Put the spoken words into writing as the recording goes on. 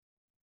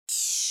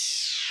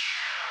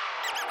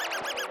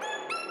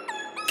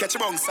catch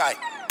him outside.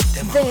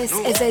 This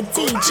is a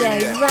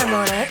DJ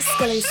Ramon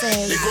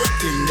exclusive. The good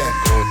thing then.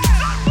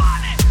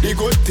 The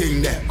good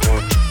thing then.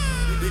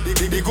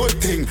 The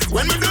good thing.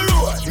 When we do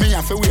road, me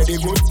have to wear the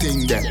good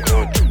thing then.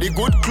 The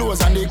good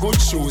clothes and the good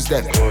shoes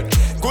then.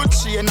 Good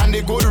chain and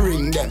the good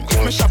ring then.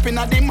 Me shopping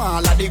at the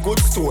mall at the good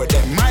store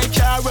then. My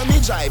car when me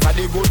drive at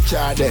the good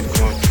car then.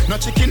 No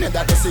chicken head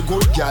that does a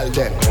good girl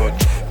then.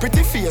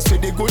 Pretty face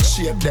with the good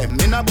shape them.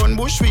 In a bun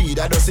bush weed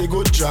that does a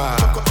good job.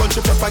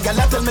 Country pepper girl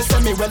that tell me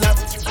say me well up.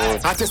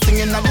 Artist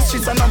singing at the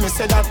streets and I me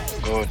say that.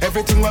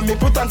 Everything when me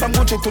put on from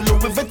Gucci to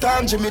Louis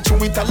Vuitton, Jimmy Choo,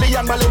 Italy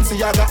and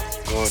Balenciaga.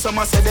 Some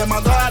a say them a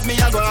god, me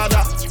a god.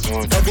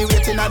 Every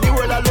waiting at the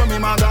world alone me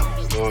mother.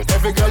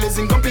 Every girl is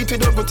incomplete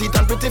with her good teeth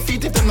and pretty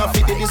feet. If them not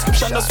fit the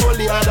description, that's all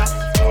the other.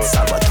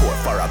 Salvatore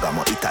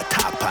Ferragamo it a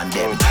tap on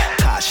them.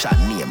 Cash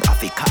and name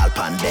have a call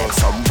on them.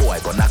 Some boy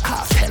gonna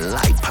cast hell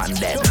light on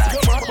them.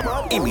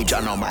 Image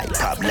are not my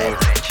problem.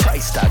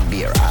 Price tag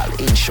there, I'll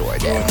insure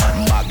them.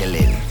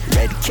 Muggling,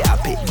 red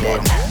carpet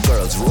them.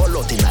 Girls roll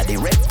out in the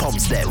red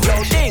pumps them.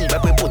 Yo ding,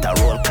 but we put a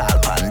roll call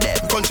on them.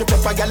 Country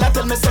pepper girl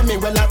tell me say me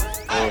well up.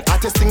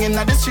 Artist singing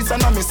at the streets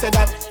and I me say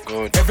that.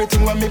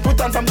 Everything when me put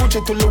on from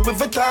Gucci to Louis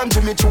Vuitton,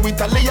 Jimmy Choo,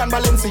 Italy and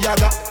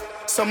Balenciaga.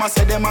 Some a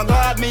say them a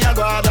god, me a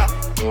god.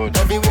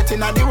 Every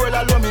waiting at the world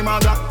alone me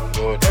mother.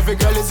 Every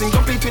girl is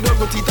incomplete with her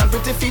good teeth and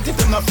pretty feet. If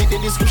them not fit the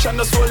description,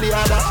 that's all the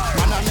other.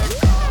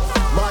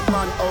 Bad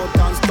man out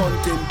and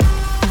stunting.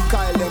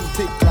 Kyle them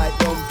thick like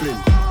dumpling.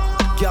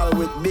 Girl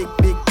with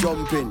big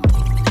jumping.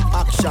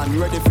 Action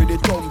ready for the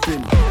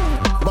thumping.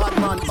 Bad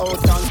man out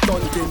and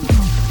stunting.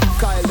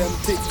 Kyle them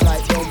thick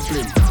like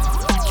dumpling.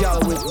 Girl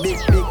with big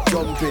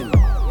jumping.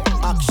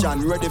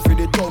 Action ready for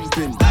the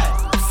thumping.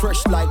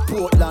 Fresh like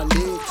Portland,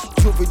 eh?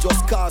 Juvie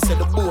just cast at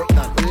the boat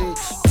land, eh?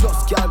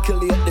 Just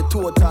calculate the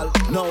total.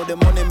 Now the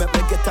money make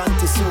me get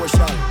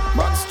antisocial.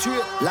 Man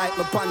straight like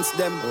my pants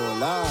them, oh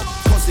lord.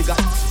 Cause they got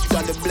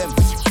on the blem.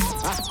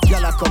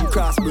 Y'all come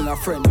cross, bring a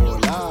friend, oh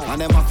lord.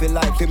 And them I feel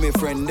like to me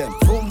friend them.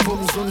 Boom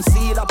boom soon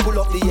see that pull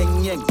up the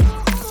yeng.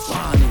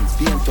 Warnings,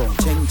 paint on,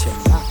 cheng.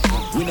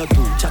 We not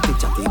do chatty,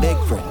 big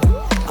friend.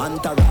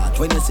 Entourage,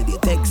 when you see the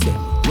text them.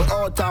 We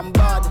out and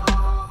bad.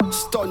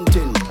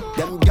 Stunting,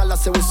 them gala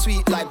say we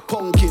sweet like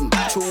pumpkin.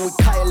 True, we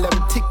Kyle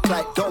them thick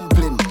like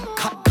dumpling.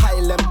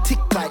 Kyle them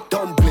thick like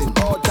dumpling.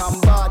 Out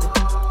and bad,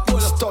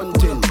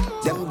 stunting.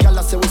 Them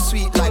gala say we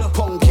sweet like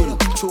pumpkin.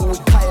 True, we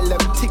Kyle them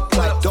thick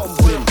like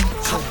dumpling.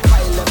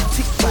 Kyle them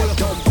thick like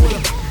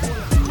dumpling.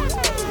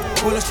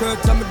 Pull a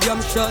shirt and my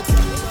damn shorts.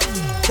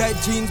 Tight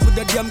jeans with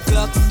the damn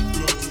clocks.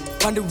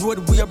 On the road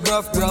we a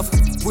rough.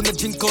 When I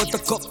drink out the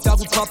cup, that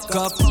we pop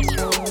cup.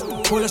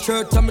 Pull a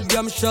shirt and my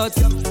damn shorts.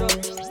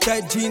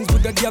 Tight jeans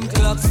with the damn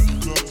clocks.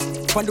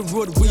 On the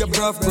road we a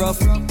rough.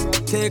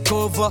 Take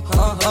over,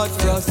 hard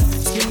frost.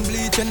 Skin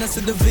bleach and I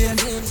see the vein.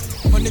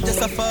 Money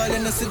just a fall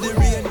and I see the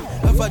rain.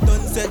 Have I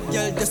done said,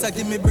 girl, just a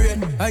give me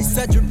brain. Ice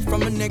a drip from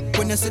my neck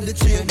when I see the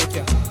chain.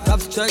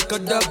 Top strike or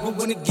dab, we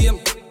win the game.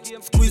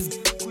 Squeeze,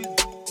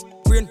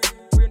 brain.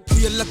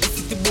 Feel like a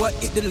city boy,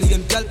 hit the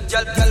lane. Girl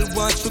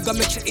want sugar,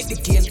 make sure hit the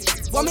cane.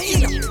 What me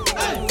in?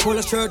 Pull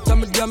a shirt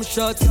and my damn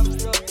shorts.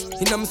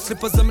 In my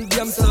slippers and my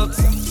damn socks.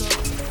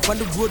 On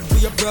the road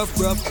we a rough.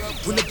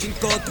 When I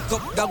drink out the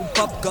cup, that we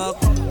pop cock.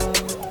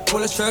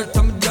 Pull a shirt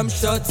and my damn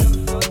shorts.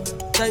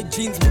 Tight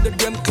jeans with the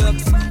damn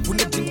clubs. When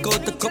I drink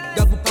out the cup,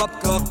 that we pop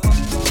cock.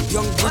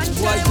 Young rich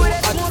boy, you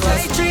at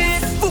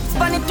first. Book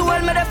on it to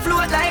all me, they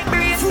float like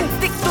breeze.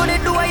 Stick to the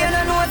door, you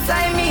don't know what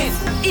time is.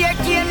 Ear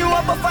cane, you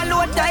up a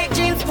low tight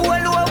jeans.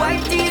 Polo,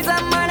 white tees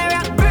and man a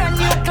rock. Brand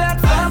new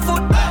clocks, 1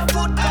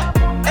 foot.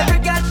 Every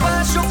girl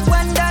pass, shook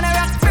one down a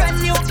rock.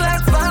 Brand new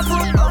clocks, 1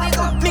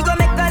 foot. Me go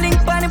make a link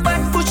on the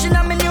back, pushing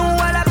on me new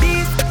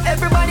wallabies.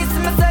 Everybody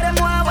see me say them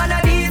want one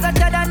of these.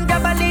 Hotter than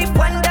grab a leaf,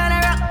 one down a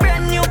rock.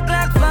 Brand new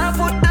clocks, 1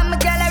 foot. I'm a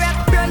gal a rock.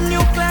 Brand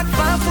new clocks,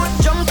 1 foot.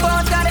 Jump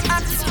out of the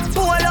axe.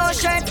 Polo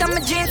shirt and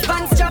my jeans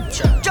pants chop.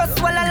 Just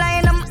while I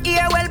line, I'm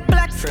ear well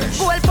black.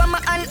 Gold for my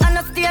hand and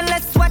a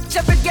stainless watch.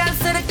 Every girl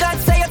say the God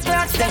say your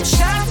clocks them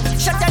sharp.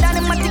 Shatter than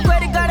the matic where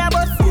the God a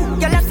bust.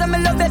 Girl I say me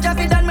love the job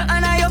it and me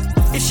honor you.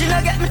 If she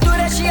not get me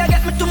today, she a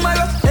get me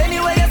tomorrow.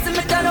 Anyway you see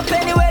me turn up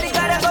anywhere the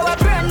God a go. A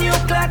brand new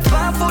clocks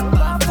 1 foot.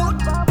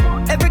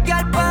 Every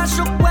girl pass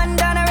shook one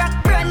down a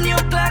rock. Brand new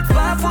clocks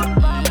 1 foot.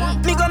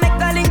 Me go make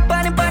a link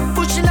on the back,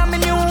 pushing on me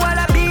new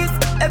wallabies.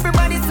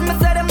 Everybody see me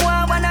say them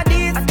want one of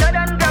these. I said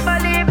and grab a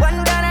leaf,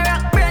 one down a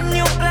rock. Brand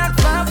new clocks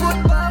 1 foot.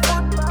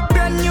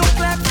 Brand new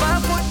clocks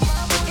 1 foot.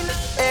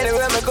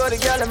 Anywhere me go, the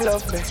girl them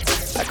love me.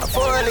 Like a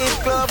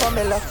 4-leaf glove on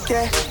me lucky.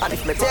 And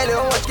if me tell you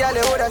what girl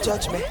you woulda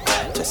judge me,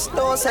 just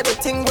know say the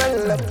thing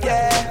well up,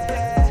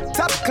 yeah.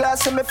 Top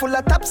class and me full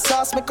of top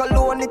sauce. Me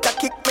cologne it a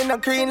kick me no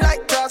green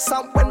like grass.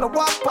 And when me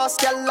walk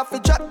past, girl off a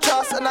drop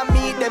trust. And I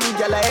meet them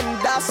girl I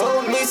end up.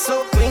 Oh me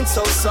so clean,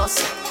 so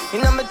saucy.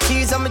 You know my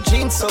tees and my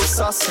jeans so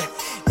saucy.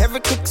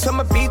 Every kick so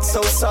my beat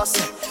so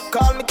saucy.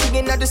 Call me king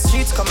in the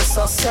streets, come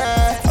saucy.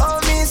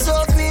 Oh me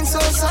so clean, so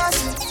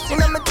saucy. You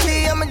know my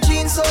tee and my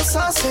jeans so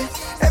saucy.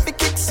 Every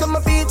kick so my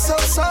beat so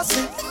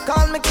saucy.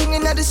 Call me king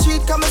in the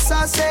street, come and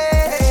saucy.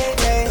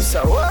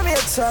 So what me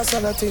sauce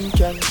on a tin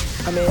can?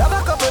 I may have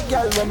a couple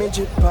girl when me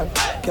drip on.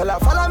 Girl I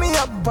follow me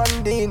up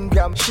on the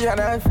Instagram. She and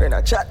her friend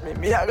a chat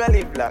me a go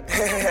live long.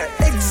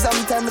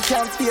 Exam time I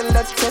can't feel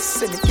that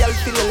stress. And the girl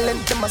feel the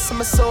length, them a see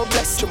me so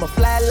blessed. You me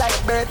fly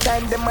like bird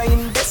time, them a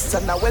invest.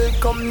 And I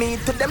welcome me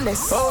to them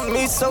nest. Oh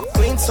me so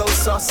clean, so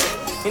saucy.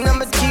 You know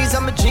my G's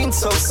and my jeans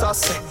so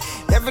saucy.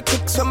 Every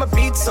kick from my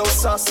beat so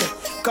saucy.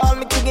 Call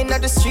me king in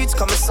the streets,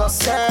 come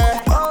saucy.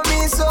 Oh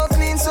me so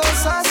clean, so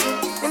saucy.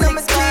 You know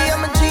my G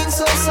and my jeans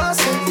so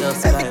saucy.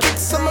 Every kick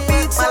from my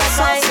beat so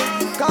saucy.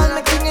 Call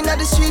me king in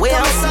the streets,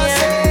 come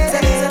saucy.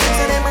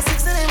 Them a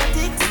six and them a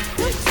ticks.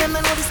 Them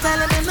know the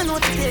style and them know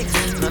the kicks.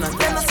 None of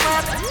them a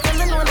smart,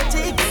 them know the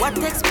tick. What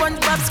takes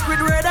SpongeBob,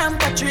 Squidward and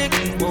Patrick?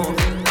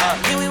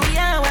 Here we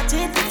are, watch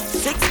it.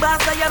 6 bars,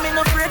 I am in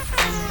no fret.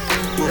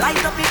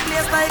 Light up in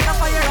place like a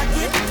fire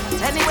rocket.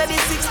 Anyway, the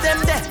 6 them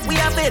there, we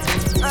have it.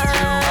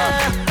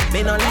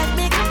 Me no like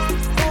me.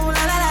 Oh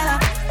la la la la.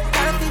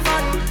 Gotta be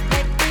fun,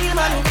 make real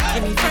money.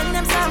 Give me friend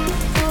them some.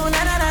 Oh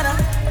la la la la.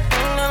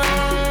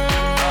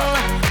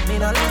 Me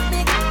no like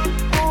me.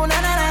 Oh la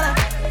la la la.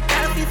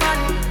 Gotta be fun,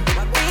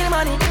 make real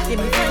money. Give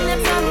me friend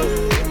them some.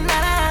 La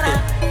la la la.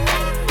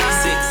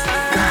 6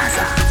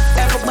 Gaza.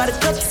 Everybody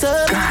cups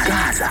up.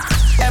 Gaza.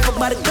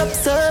 Everybody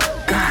cups up.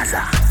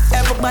 Gaza.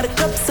 Everybody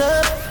cups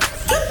up.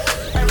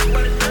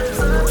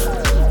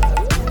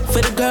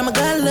 For the girl my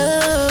God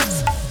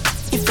loves,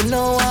 if you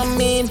know what I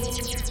mean.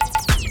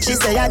 She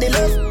say I the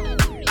love.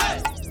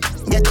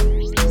 Yeah.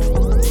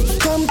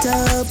 Come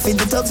top, feed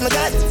the talks my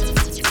God,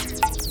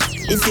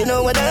 if you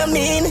know what I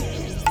mean.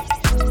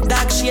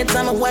 Dark shades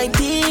on my white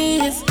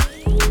tees.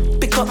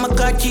 Pick up my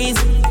car keys.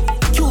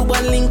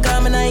 Cuban link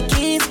on my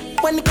Nikes.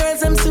 When the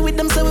girls I'm see with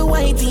them so we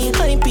whitey,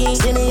 hypey.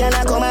 See me and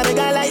I come and make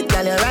a light,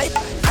 girl you right.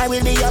 I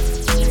will be up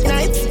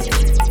night.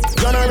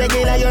 You're not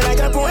regular, you're like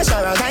a Porsche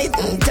or a kite.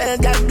 Tell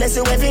God bless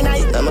you every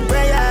night, I'm a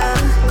prayer.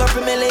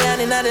 Couple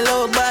million in the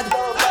low bag.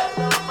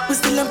 We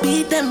still don't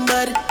beat them,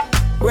 bud.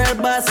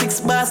 Red bar,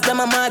 6 bars, them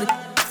a mad.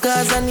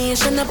 Cause a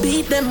nation a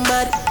beat them,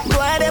 bud.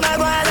 Boy, them a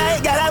go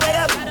like, gala wake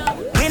up.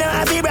 We don't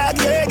have to brag,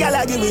 you're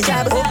gala give me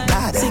job.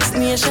 6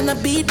 nation a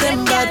beat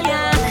them, bud.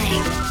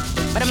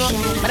 But I'm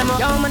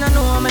yo, man,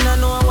 I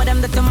know what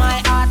them did to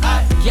my heart.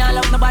 Can't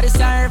love nobody,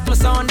 serve my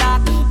sound that.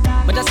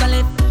 But just a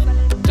live,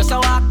 just a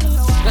walk.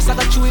 Just I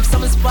got you with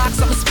some spark.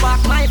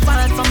 My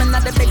fan from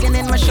another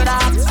beginning, my shut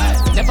up.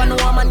 Never know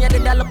a man, you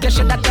did a look, you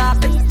should have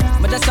talked.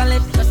 But just a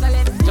live,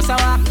 just a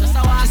walk.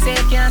 She say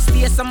you can't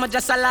stay, so much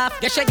just a laugh.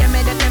 Yeah, she give me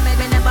the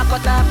me never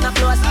cut off, no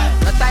close.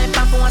 No time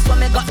for once when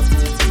me got.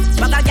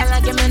 But a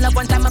girl give me love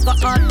one time I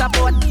got out the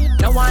boat.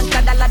 No one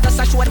 $1 just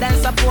a show them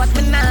support.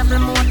 Me nah have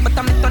remote, but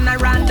I'm turn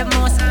around the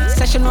most.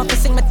 Session up to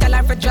sing, me tell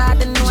her for draw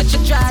the note. She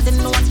draw the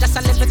note, just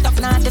a live it up,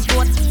 not the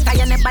goat.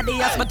 Tie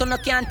anybody else, but you no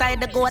can't tie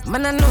the goat.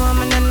 Man I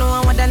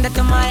know what done that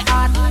to my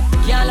heart.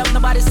 Can't love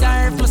nobody,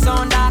 serve my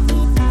sound that.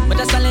 But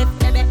just a live,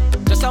 baby,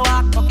 just a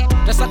walk.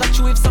 Just I got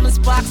you with some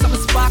spark.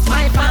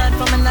 My fan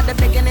from another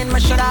beginning, my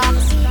shut up.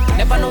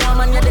 Never know a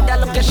man, you did a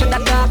look, you should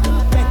have talked.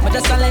 But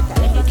just a live,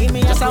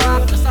 just a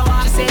walk.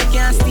 She say you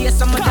can't stay,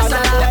 so much just a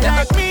laugh.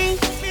 Like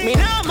me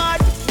not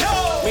mad.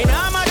 Me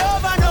not mad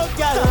over no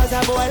girl. Cause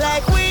a boy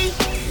like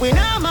we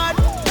not mad.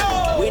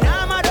 We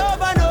not mad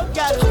over no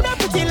girl. Coulda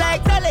pretty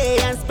like Dolly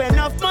and spend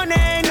enough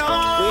money, no.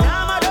 We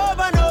not mad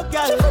over no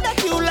girl. She coulda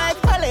cute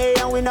like Polly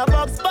and we no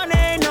Bugs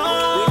Bunny,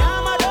 no. We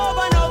not mad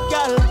over no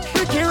girl.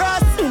 Ricky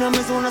Ross, you know me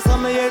soon as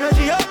some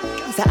energy up.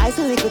 It's a ice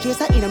and liquid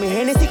chaser, you know me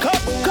Hennessy cup.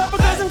 Couple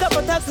girls and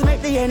couple taps to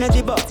make the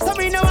energy bust. So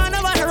we no wanna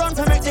run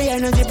to make the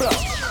energy blow.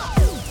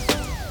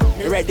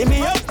 Ready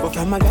me up, but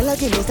from a girl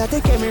give me start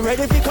to get me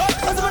ready for cut.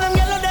 Cause when them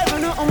yellow never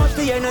know how much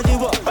the energy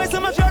was. When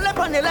so much roll up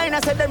on the line, I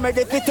said them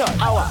ready for touch.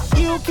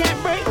 You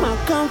can't break my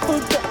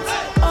confidence.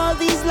 All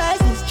these lies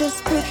is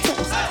just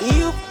pretense.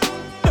 You,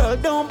 girl,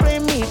 don't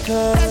blame me,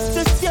 cause that's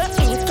just your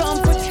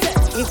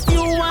incompetence. If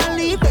you wanna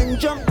leave, then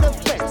jump the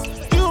fence.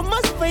 You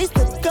must face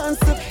the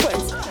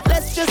consequence.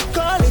 Let's just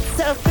call it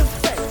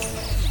self-defense.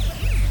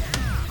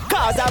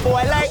 Cause a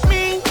boy like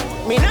me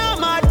not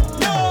mad.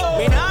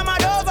 Me not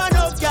mad over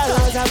no girl.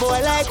 Cause a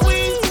boy like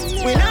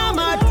we not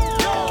mad.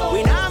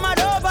 We not mad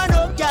over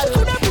no girl.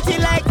 Coulda pretty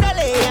like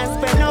Dolly and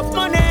spend enough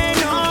money,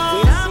 no.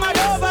 We not mad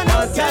over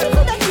no girl.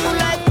 Coulda cute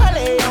like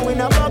Polly and we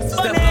no Bugs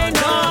Bunny,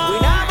 no. We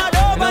not mad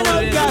over no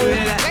girl.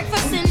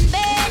 Breakfast in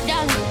bed,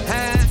 darling.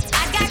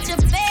 I got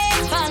your bed,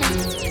 darling.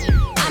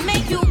 I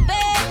make you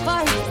bed,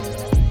 darling.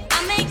 I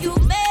make you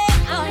bed,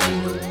 darling.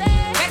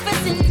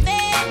 Breakfast in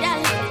bed,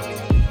 darling.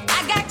 I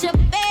got your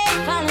bed,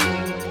 darling.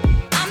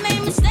 I make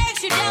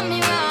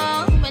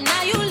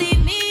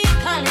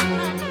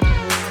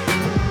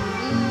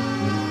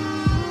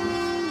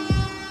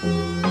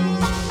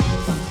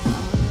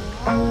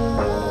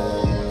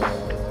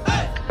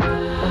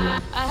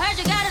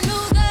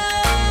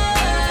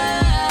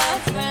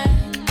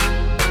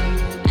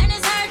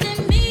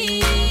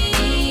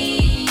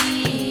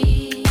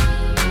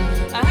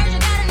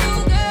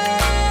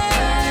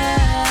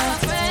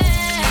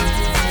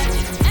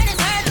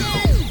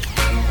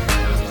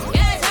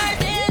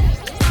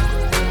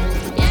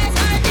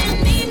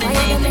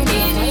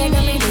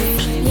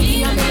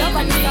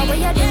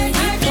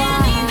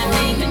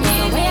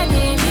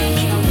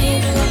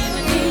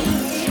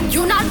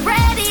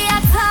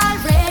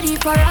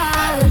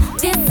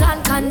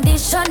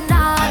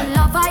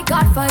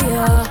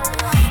you.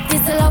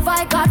 This love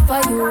I got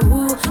for you.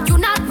 You're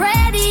not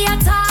ready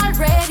at all,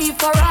 ready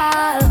for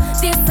all.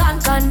 This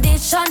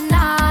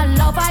unconditional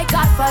love I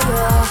got for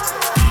you.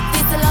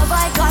 This love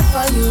I got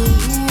for you.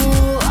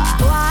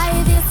 Why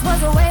this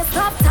was a waste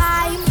of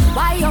time?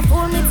 Why you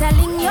fool me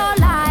telling your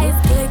lies?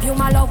 Gave you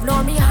my love,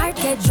 now me heart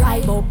get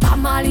dry. But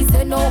Pamali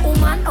say no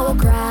woman, no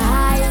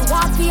cry.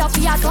 Walk me up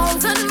your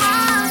 1,000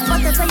 miles, but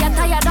they say you're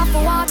tired of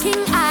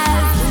walking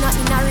aisles. You're not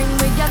in a ring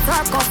with your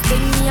circus,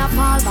 thing me a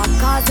fall back,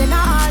 causing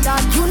all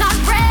that. You're not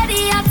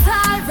ready at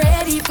all,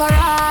 ready for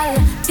all.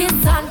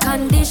 This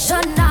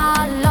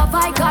unconditional love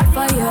I got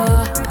for you.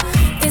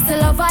 This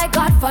love I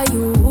got for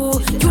you.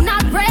 You're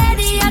not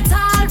ready at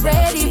all,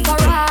 ready for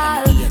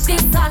all.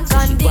 This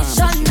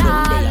unconditional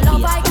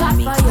love I got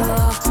for you.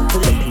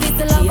 This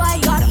love I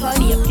got for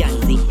you.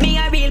 Me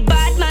a real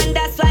bad man,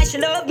 that's why she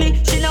love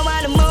me. She no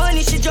want the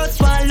money, she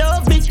just want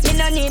love me. Me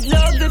no need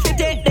love if you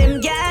take them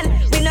gal.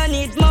 We no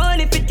need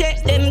money if you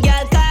take them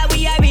gal. Cause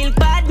we a real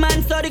bad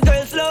man, so the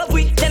girls love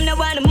we. Them no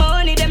want the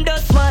money, them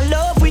just want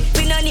love we.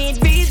 We no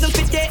need reason if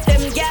you take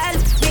them gal.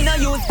 We no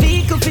use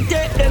speak if you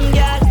take them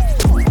gal.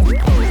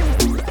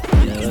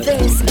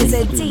 This is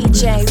a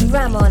DJ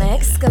Ramon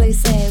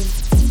exclusive.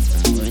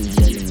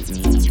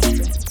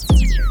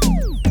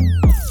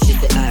 She's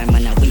the arm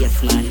and a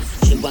waist man.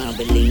 She want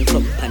me link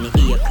up on the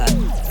haircut.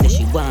 Say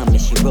she want me,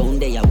 she round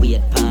there a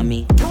wait for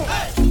me.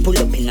 Pull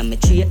up in a me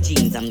straight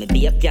jeans and me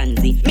be a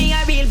pansy. Me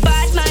a real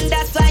bad man,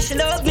 that's why she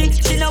love me.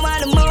 She no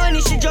want the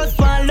money, she just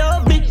want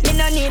love me. Me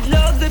no need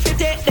love if you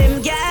take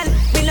them gal.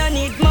 We no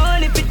need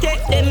money if you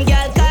take them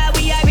gal.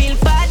 Cause we a real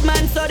bad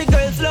man, so the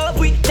girls love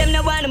we. Them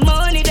no want the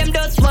money, them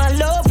just want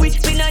love we.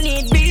 We no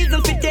need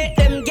reason if you take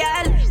them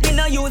gal. We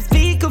no use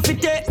speak if you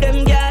take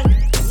them gal.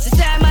 She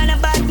say I'm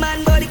a bad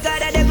man, but the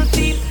God I never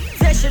feel.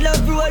 Say she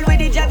love roll with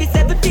the Javi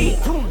 17.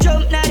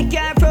 Jump now the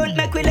car front,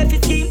 make we left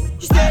his scheme.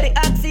 She say the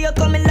axe you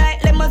coming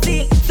like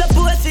limousine.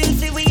 Supposing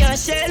see we on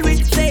shell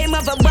with. Say him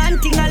have a one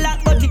thing a lot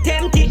but it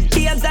empty.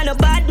 Babes and a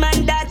bad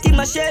man, that him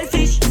a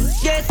shellfish.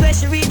 Guess where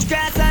she reach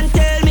grass and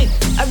tell me.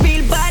 A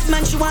real bad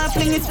man, she want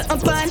fling it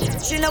upon.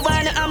 She no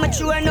want a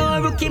amateur,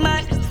 no rookie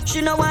man.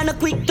 She no want a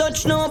quick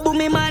touch, no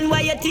boomy man.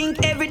 Why you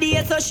think every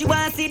day so she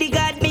want see the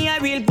God? Me a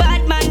real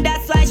bad man,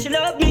 that's why she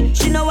love me.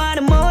 She no want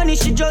the money,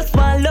 she just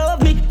want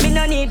love me. Me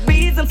no need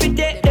reason for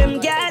take them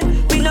gal.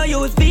 We no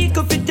use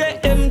vehicle for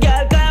take them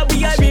gal. Cause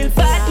we a real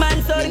bad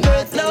man, so the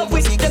girls love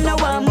we. Them no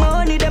want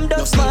money, them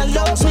just want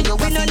love me.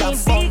 We no need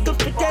vehicle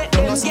for take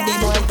them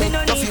gal. We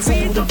no need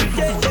reason for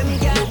take them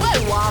gal.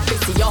 Well, want to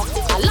see you.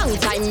 A long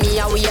time me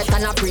a wait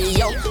and a pray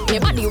you. Me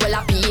body well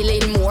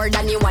appealing more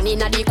than the one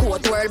in a the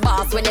court world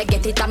boss. When you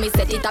get it and me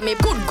set it and me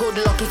good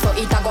lucky so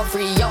it a go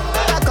free you.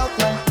 Back up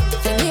now,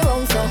 sing me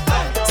round so.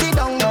 Sit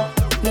down now,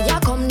 me a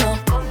come now.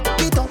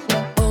 Get up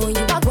now, oh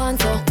you a go on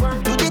so.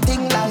 Do the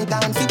thing like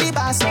down for the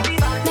boss now.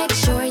 Make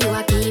sure you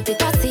a keep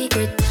it a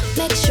secret.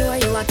 Make sure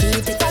you a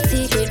keep it a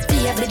secret.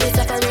 Be every day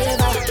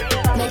forever.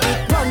 Make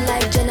it run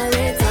like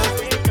generator.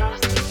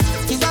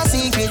 It's a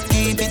secret,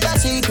 keep it a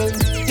secret.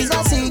 It's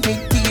a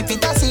secret, keep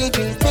it a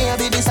secret.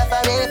 Maybe this a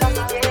forever.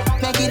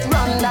 Make it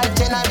run like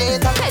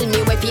generator. Tell me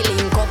where you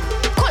link up.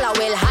 Color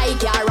well high,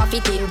 car a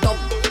fit in top.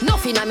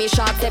 Nothing on me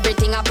shots,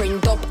 everything I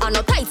print up. I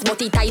no tights,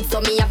 but it tight,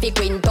 so me a fi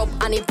quint up.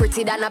 And it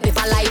pretty than a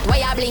paper light,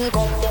 why I blink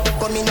up.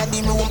 Come in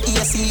the room,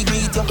 AC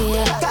greet you.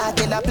 Can't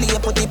tell a play,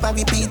 put it and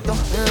repeat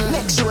you.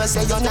 Make sure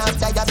say you're not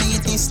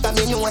diabetes. And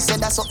me know say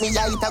that's what me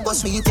light a go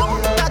sweet you.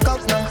 Back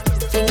up now,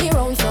 sing me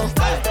round so.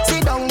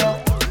 Sit down now,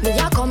 me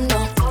a come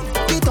now.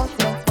 Get up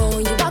now, oh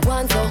you a go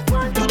on so.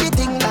 Do the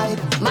thing like.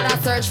 Man a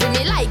search for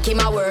me like him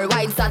a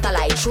worldwide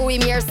satellite. Through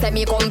him here say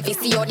me come fi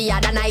see you the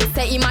other night.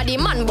 Say him a the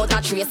man but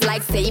a trace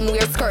like say him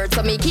wear skirt.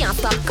 So me can't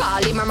stop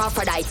call him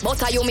hermaphrodite.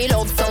 But a you me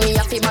love so me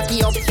a fi back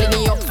you up, fling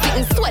me up.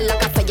 Sitting swell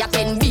like a say you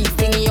 10 beat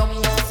sting you up.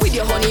 With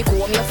your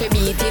honeycomb you fi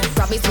beat it.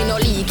 Promise me no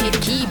leak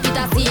it, keep it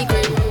a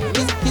secret.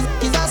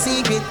 It's a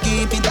secret,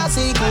 keep it a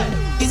secret.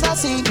 It's a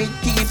secret,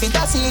 keep it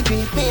a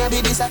secret.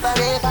 Maybe this a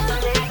forever.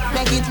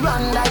 Make it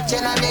run like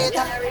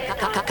generator.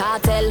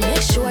 Cartel,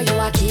 make sure you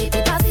a keep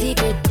it a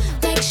secret.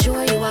 Make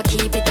sure you a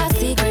keep it a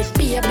secret.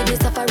 Baby,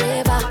 this a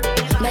forever.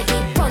 Make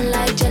it run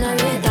like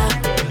generator.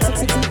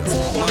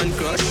 Man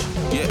crush,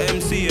 yeah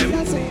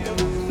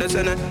MCM. That's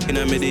in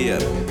a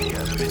medium.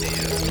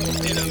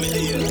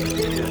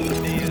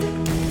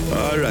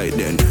 Alright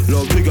then,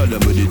 love bigger than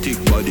with the thick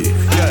body.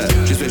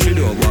 Yeah, she say she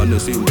don't want no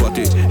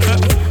sympathy.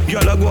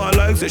 Girl I go on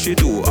like say she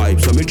do hype,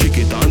 so me trick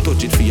it and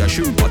touch it for your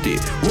shoe party.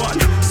 One,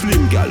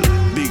 slim gal,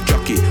 big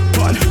jockey.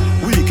 One,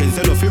 weekend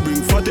sell off you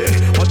bring fatty.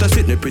 What a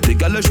sitting pretty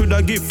gal I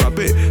shoulda give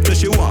frappe. So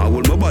she want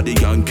hold my body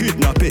and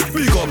kidnap it.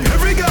 Big up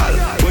every gal,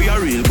 where you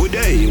real good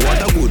day.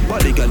 What a good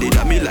body gal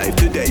in me life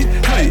today.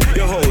 Hey,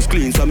 your house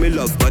clean so me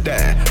love for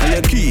there. And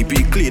you keep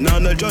it clean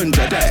and a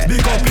junja there.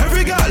 Big up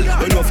every gal,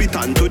 when you fit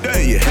on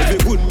today. Every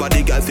good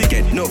body gal fi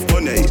get enough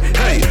money.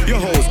 Hey, your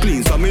house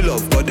clean so me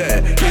love for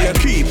there. Yeah, you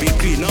keep it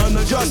clean and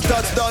a just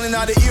touched down in the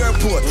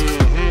airport.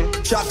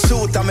 Track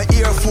suit and my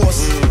Air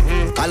Force.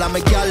 All of my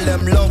gal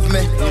them love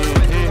me.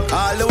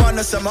 All the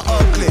wanna say me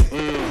ugly.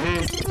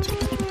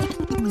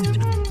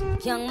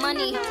 Young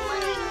Money.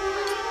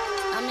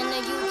 I'm in the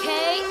UK.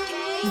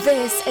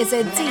 This is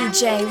a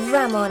DJ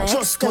Ramon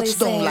Just exclusive.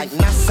 touch down like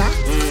NASA.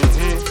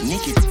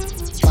 Nikki,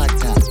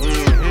 Fata.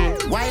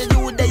 While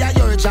you there at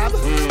your job,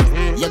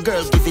 your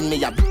girl giving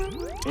me a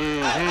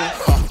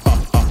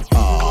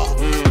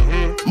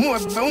more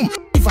boom,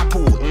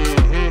 Liverpool.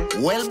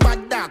 Well,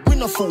 bad dog, we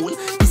no fool.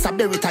 This a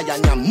berry tie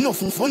and I'm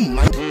nothing fun,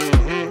 man.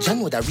 You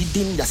know that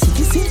redeem your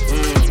city, see?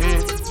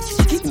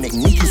 It make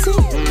Nicky see.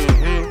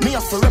 Me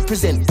have to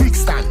represent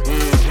Brixton.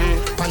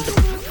 Pan the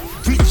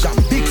bridge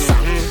and big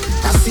song.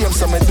 I see him,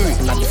 so me do it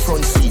in the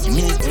front seat.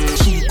 Me,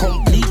 she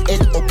complete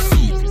head up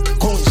feed.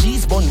 Count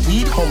G's, bun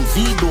weed,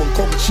 Humvee, don't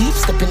come cheap.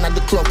 Stepping at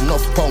the club,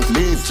 enough punk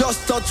leave.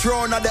 Just touch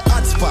round at the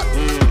hot spot.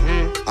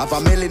 Have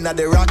a million at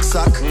the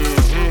rucksack.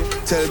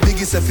 Tell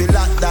Biggie say feel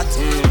like that.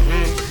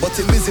 But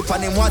he busy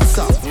on him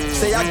WhatsApp.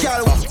 Say a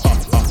girl.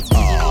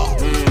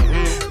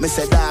 Me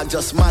say dog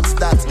just match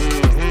that.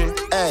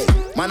 Hey,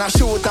 man I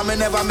shoot and me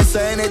never miss her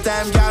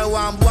anytime. Girl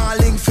want one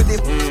link for the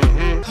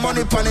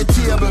money on the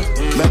table.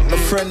 Make my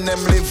friend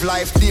them live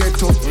life there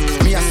too.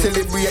 Me I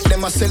celebrate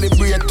them, I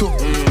celebrate too.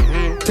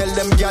 Tell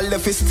them girl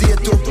if it stay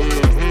too.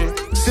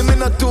 See me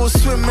not too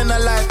swim, me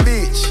not like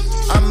beach.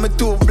 And me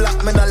too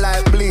black, me not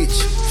like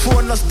bleach.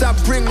 Phone no stop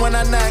ring when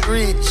I night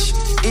reach.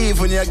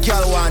 Even your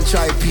girl want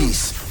try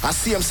peace. I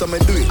see him so me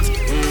do it.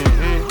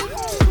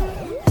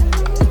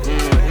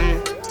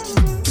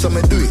 So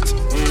me do it.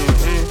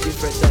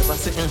 Different type of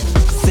six.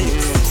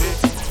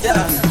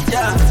 Yeah.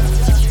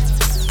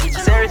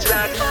 Search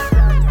like.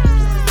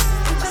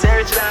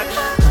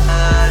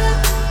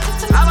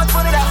 How much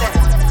money that there?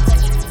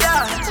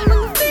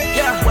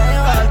 Yeah. Why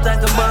you all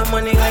talk about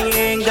money when you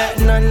ain't got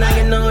none? Now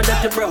you know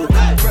that you're broke.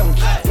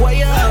 Why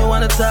you all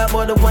wanna talk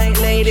about the white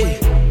lady?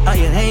 Oh,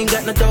 you ain't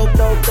got no dope.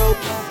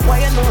 Why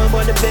you know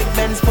about the big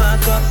Benz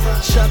park up?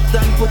 Shop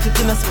and put it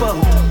in a spot.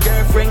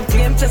 Girlfriend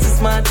claim just as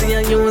smart to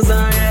you use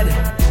already.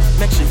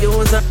 Make sure you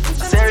use a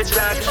search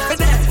like.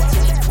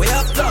 We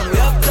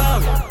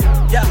uptown.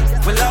 Yeah,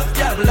 we love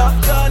done.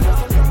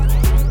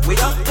 We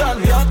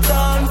uptown.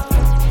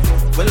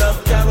 We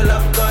love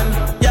gun.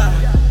 Yeah.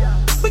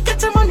 We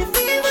got your money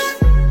fever.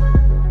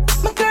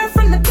 My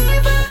girlfriend a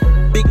diva.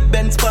 Big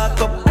Benz park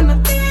up and a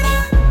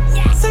theater.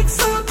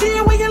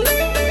 640 where you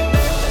live.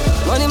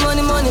 Money, man,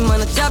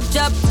 a chop.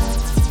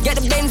 Get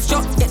the Benz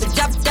truck, get the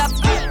chop.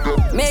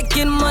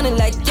 Making money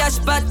like cash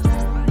pot.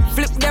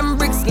 Flip them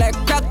bricks like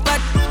crack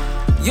pot.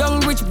 Young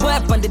rich boy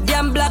up on the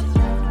damn block.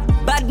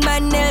 Bad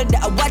man nail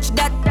that I watch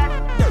that.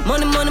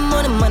 Money, man,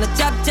 a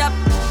chop. Chop.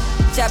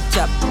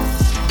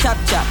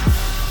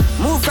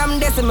 Move from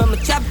this and I'ma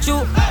chop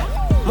you.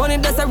 Money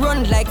does a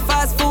run like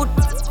fast food.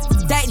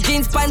 Tight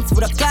jeans pants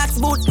with a Clarks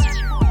boot.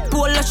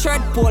 Polo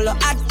shirt, polo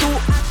hat too.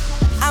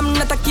 I'm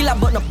not a killer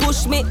but no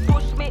push me.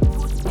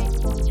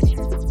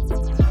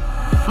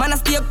 Man I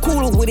stay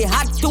cool with a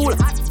hot tool.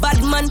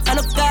 Bad man and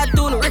a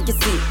cartoon Ricky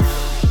C.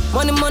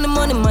 Money, man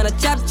a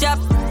chop.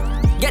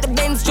 Get the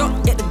Benz truck,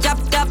 get the chop.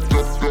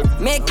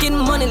 Making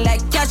money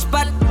like cash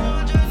pot.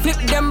 Flip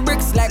them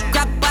bricks like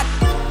crack pot.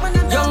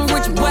 Young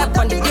rich boy up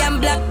on the damn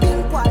block.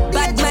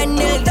 Bad man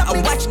nail that I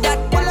watch that.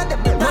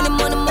 Money,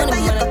 man a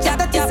chop.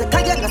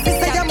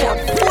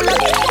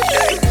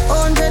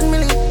 100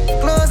 million,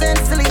 clothes and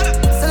silly.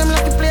 Sell them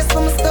like a place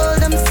for me, stole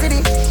them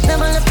city.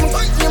 Never left me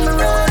in my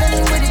road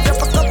and with it.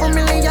 Drop a couple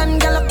million,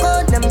 gal I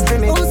call them for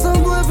me. Oh,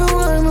 some boy for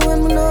one, me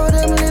when me know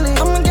them lily.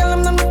 I'm a gal,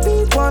 I'm not my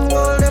peep, one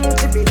gold, them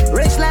chippy.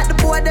 Rich like the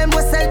boy, them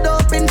was sell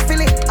dope in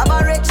Philly. I'm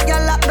a rich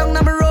gal, locked down,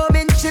 I'm a robe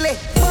in Chile.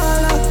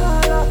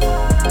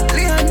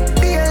 Leon,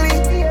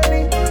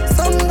 Bailey.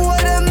 Some boy,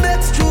 them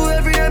bets true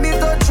every day, me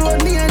touch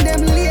road, me and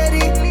them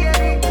lady.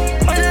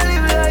 Man, I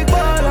live like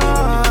baller.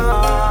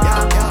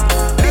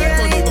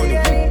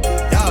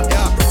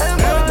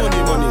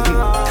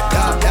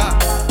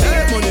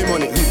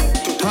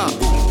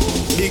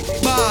 Big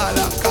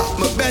baller, got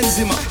my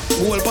Benzema.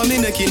 Whole pa me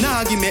neck,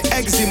 nah give me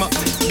eczema.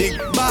 Big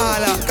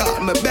baller,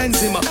 got my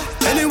Benzema.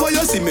 Anyway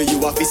you see me,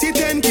 you a see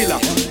 10 killer.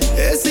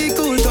 AC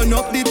cool, turn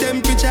up the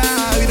temperature.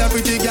 With a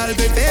pretty girl,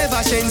 be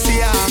favor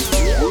Shensia.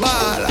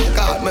 Baller,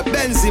 got my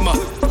Benzema.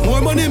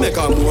 More money make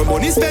her, more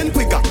money spend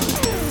quicker.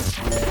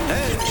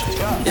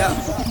 Yeah.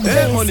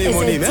 Hey, money,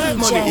 make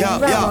money,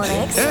 yeah.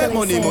 Hey,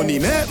 money,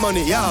 make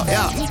money, yeah.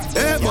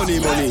 Hey, money,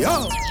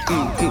 yo.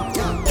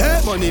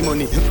 Hey, money,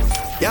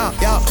 yeah.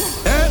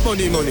 Hey,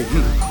 money,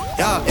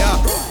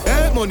 yeah.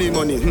 Hey, money,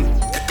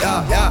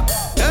 yeah.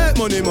 Hey,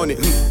 money,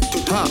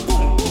 ha.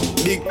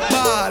 Big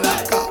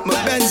baller, got my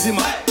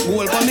Benzema.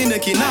 Whole pa me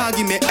neck, nah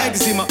give me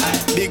eczema.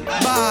 Big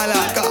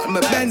baller, got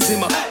my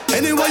Benzema.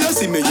 Anyway you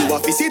see me, you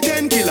a see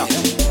 10 killer.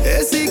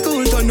 AC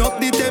cool, turn up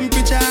the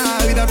temperature.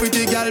 With a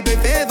pretty girl, be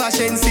favor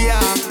Shensia.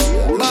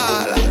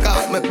 Baller,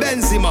 got my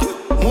Benzema.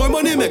 More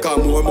money make her,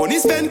 more money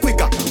spend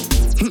quicker.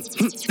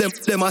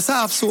 Them a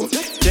soft soap.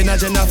 Jenna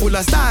full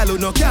of style who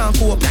no can't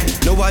cope.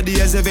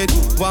 Nowadays if it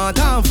want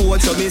time for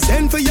it. So me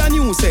send for your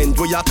new scent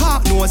where your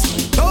cock nose.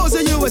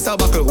 $1,000 US a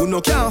buckle who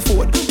no can't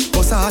afford.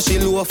 Cause she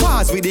low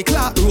fast with the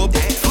clock rope.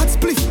 Hot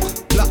spliff.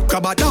 Black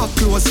crab a dark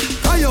clothes.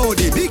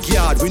 Coyote, big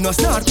yard, we no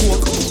start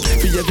coke.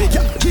 For your big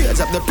yard, change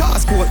up the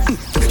passport.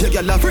 Your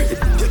girl a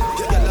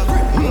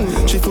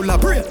brain. She full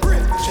of brain.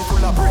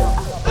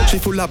 She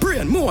full of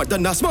brain, more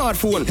than a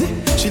smartphone.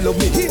 She love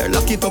me here,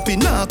 lock it up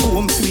in a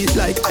comb. Sweet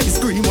like ice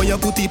cream when you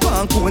put it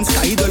on cone.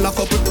 Sky the lock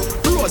up,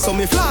 rose so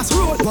me flash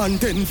road.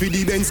 110 for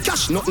the Benz,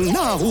 cash nothing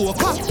now.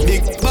 Walk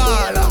big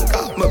baller,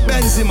 got me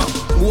Benzema.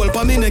 Whole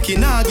pa me neck,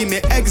 nah give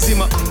me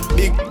eczema.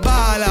 Big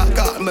baller,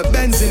 got me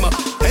Benzema.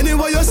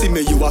 Anyway you see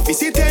me, you a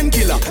see 10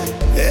 killer.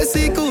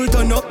 AC cool,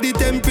 turn up the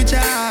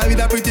temperature. With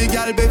a pretty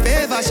girl, be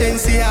favor,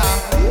 Shensia.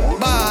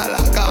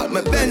 Baller, got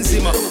me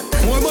Benzema.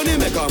 More money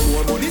make her,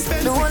 more money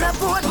spend. The one I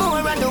put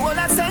more and the one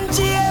I St.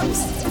 James.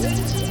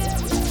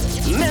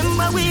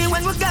 Remember we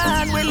when we're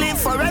gone, we live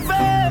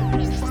forever.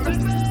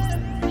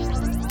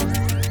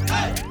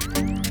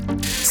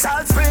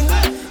 Salt Spring,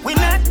 we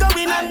not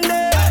going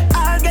under.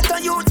 I'll get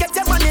on you, get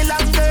your money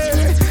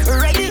longer.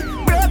 Ready,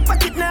 broke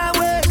pocket now,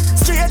 way.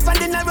 Straight from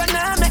the narrow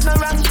now, make no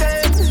wrong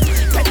turn.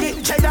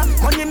 Petty cheddar,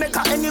 money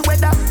maker any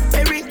weather.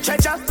 Perry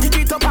treasure, dig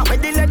it up and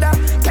with the leather.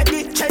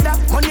 Petty cheddar,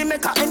 money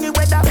maker any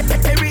weather.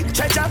 Perry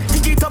treasure,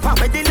 dig it up and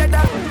with the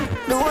leather.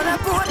 The one I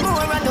put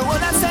more and the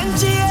one I St.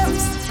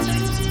 James.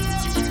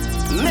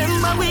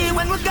 Remember we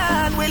when we're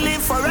gone, we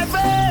live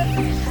forever.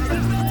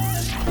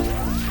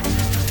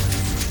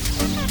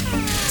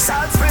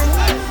 Salt Spring,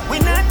 we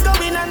not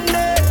going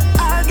under.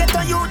 I'll get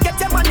on you, get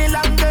your money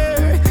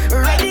longer.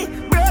 Ready,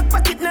 broke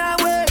pocket now,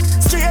 way.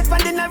 Straight from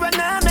the narrow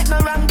now, make no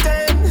wrong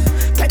turn.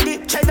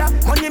 Petty cheddar,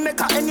 money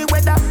maker any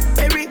weather.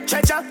 Perry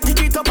treasure, dig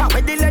it up and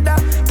with the leather.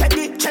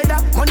 Petty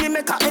cheddar, money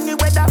maker any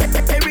weather.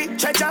 Perry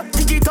treasure,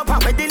 dig it up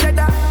and with the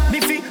leather.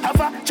 Have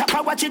a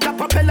chopper, watch it a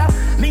propeller.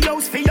 Me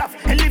house fee off,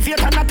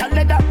 elevator not a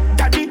leather.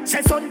 Daddy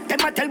say son, them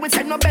a tell we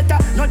say no better.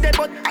 No day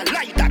but I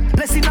like that,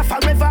 blessing a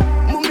forever.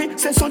 Mummy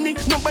say sonny,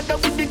 no better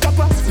with the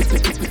copper.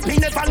 Me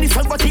never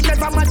listen but it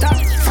never matter.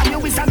 From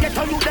you is a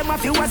ghetto, you them a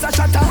few as a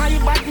shatter. My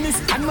badness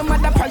and my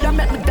mother prayer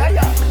make me die.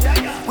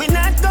 We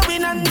not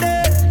going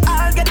under.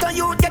 I'll get on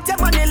you, get your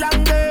money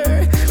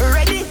longer.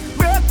 Ready,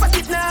 broke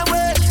pocket now,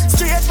 way.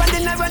 Straight from the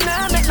narrow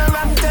now, make no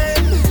wrong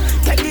turn.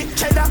 Petty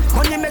cheddar,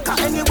 money maker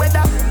any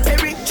weather.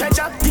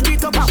 Treasure, dig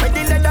it up and with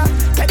the leather.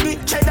 Petty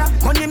cheddar,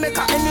 money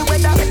maker any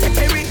weather.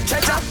 Perry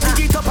treasure,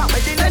 dig it up and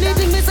with the leather.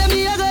 Anything me say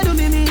me, I go do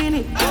me mean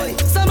it.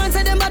 Someone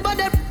say them bad but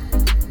them.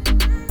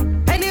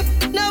 And if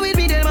now with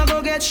me them I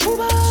go get sugar.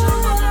 Well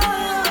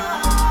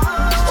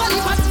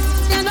if I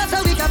and that's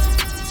how we got.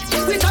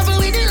 We travel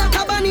with it like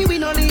a bunny, we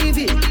no leave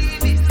it.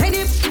 And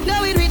if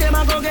now with me them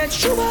I go get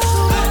sugar.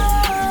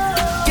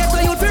 Get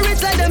the youth for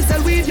rich like them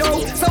sell weed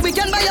yo. So we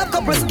can buy a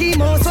couple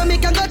schemos. So me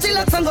can go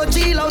chillax and go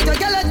chill out. You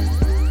get it?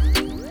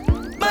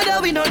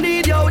 Mother, we don't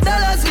need yo,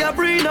 dollars we are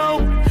free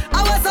now.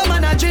 I was some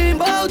man a dream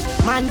about,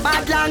 man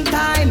bad long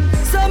time.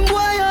 Some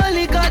boy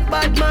only got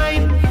bad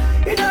mind.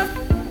 Enough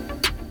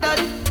that.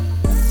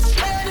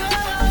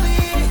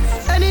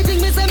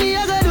 Anything me say me,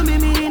 I gotta do me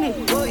mean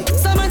it.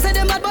 Someone say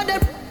them bad but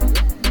them.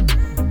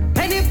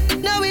 And if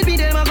now it be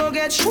them, I go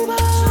get sugar. Well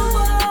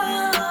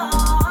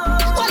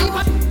if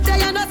I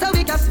say I know so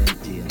we can.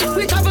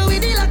 We travel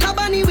with it like a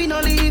bunny, we no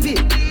leave it.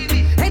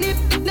 And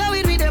if now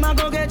it be them, I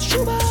go get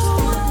sugar.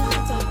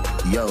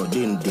 Yo,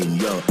 din,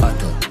 yo,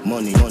 auto.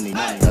 Money, not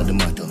the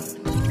matter.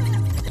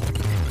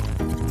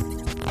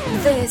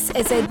 This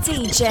is a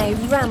DJ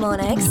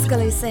Ramon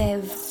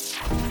exclusive.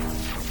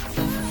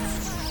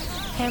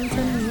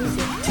 Hampton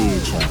Music.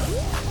 Teacher,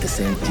 the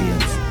St.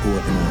 James,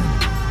 Portman.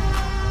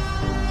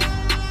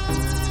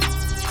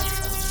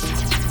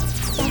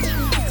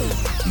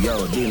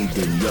 Yo, din,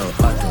 yo,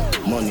 auto.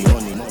 Money,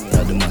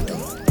 not the matter.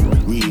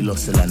 Real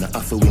hustle and I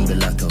have to win the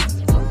lotto.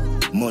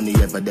 Money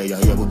ever there,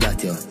 yeah, we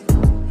got you.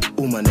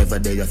 Woman never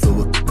there, you feel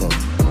we come.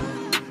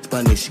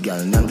 Spanish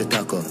girl, name the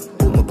taco.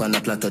 Put me on a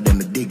platter, then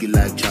me dig it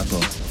like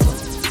chopper.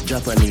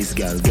 Japanese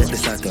girl, get the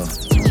sato.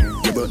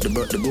 You brought the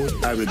boat,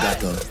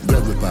 arigato.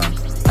 Gregory Park,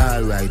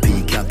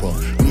 R.I.P. Capo.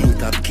 Real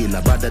top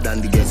killer, better than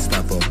the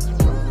Gestapo.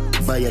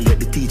 Violate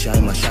the teacher,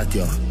 I'ma shot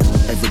you.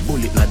 Every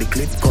bullet na the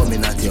clip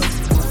coming at you.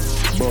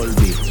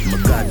 Bulby, my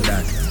god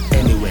that.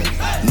 Anyway,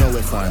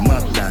 nowhere far,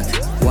 map that.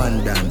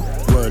 One down,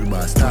 world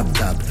boss, top.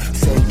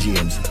 St.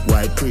 James,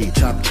 white pre,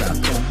 chop.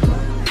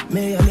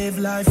 May I live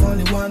life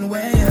only one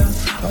way,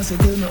 yeah. Also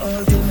do me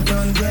all till me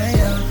turn grey,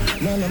 yeah.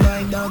 None of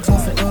my dogs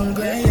nothing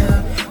hungry,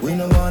 yeah. We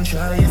no one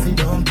try if you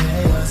don't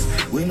pay us.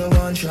 We no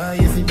one try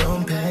if you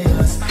don't pay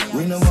us.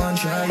 We no one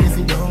try if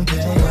you don't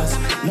pay us.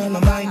 None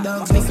of my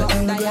dogs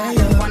nothing hungry,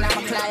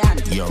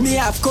 yeah. Me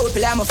have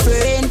couple, I'm a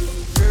friend.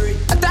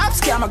 A top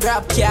scam, a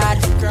grab card.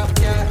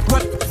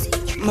 But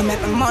me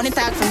make my money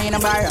talk for me in a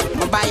borrow.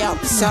 Me buy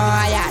up, so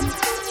I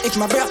had. If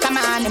my broke a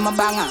man in my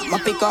banger, I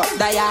pick up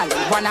dial,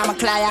 one of my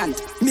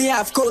client. Me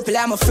have couple,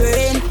 I'm a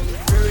friend.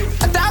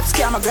 A top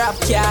scam, a grab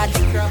card.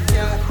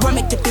 What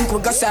make you think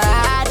we go so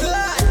hard?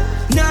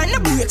 None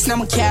of breaks, no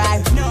my car.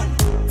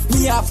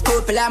 Me have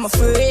couple, I'm a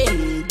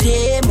friend.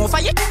 Yeah, more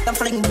fire, I'm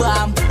fling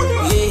bomb.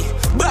 Yeah,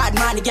 bad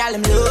man, the gal,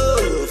 I'm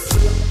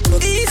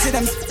love. Easy,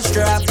 them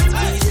strap.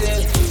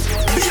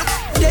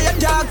 Yeah, your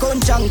dog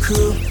count junk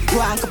crew.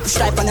 One couple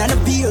stripe and a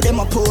beer,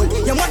 them a pull.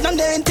 You want them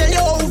then tell you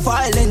how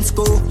violence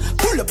go.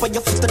 Pull up on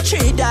your foot, the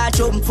tree that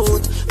jump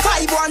out.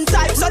 5-1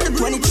 times on the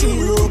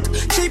 23 rope.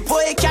 Cheap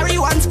boy carry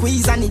one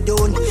squeeze and it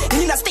done.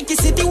 In a sticky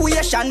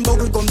situation,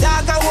 bubble gum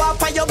dog and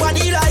walk on your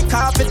body like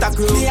carpet a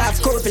crew. Me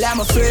have couple, I'm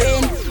a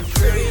friend.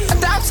 A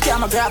top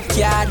scam, a grab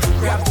card.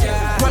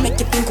 Wanna make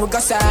you think we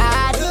got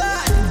sad.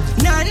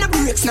 None of the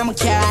brakes, no my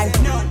car.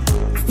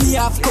 Me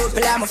have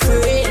couple, I'm a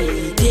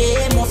friend.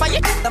 Yeah, more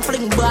fire, the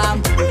fling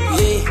bomb.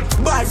 Yeah,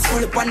 balls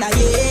full up on a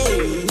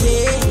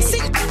yeah.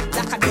 Sing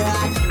like a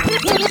dog.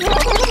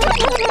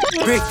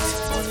 Brick,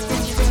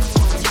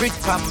 brick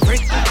pam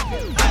brick,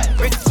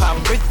 brick pam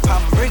brick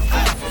pam brick,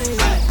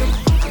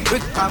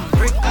 brick pam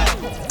brick,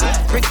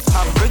 brick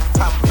pam brick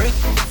pam brick.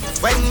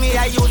 When me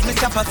I use me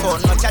chopper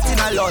phone, no chatting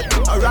a lot.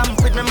 I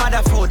ramp with me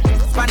mother food,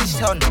 Spanish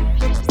town,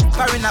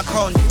 foreign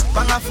account,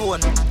 bang a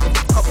phone,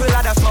 couple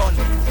other phone.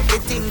 The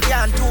thing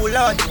can't too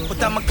loud,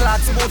 but I'm a clock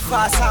smooth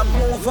fast and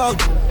move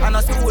out. On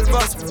a school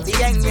bus, the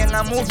young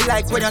I move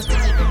like when you.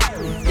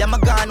 Yeah, my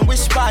gun,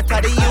 which part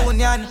of the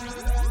union?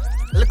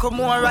 Look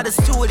more at the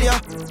studio.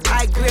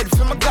 I grade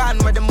from a gun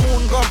where the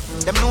moon go.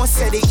 Them no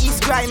say the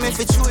East crime if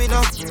it's true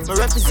enough. I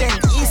represent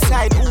East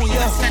Side, ooh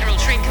yeah. The Federal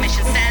Trade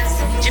Commission says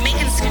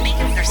Jamaicans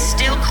are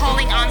still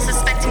calling on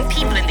suspecting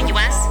people in the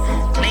US,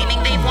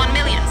 claiming they've won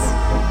millions.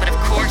 But of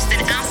course,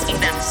 then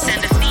asking them to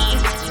send a fee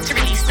to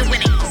release the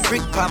winnings.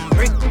 Brick pam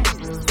brick,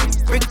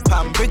 brick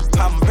pam brick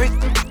pam brick,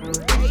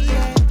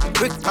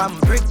 brick pam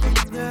brick,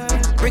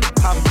 brick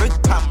pam brick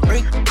pam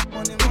brick,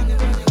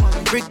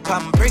 brick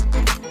pam brick.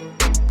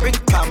 Brick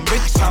pam,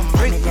 brick pam,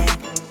 brick.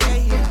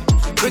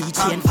 Brick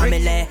pam,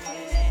 family.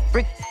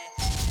 Brick.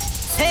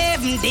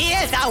 7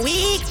 days a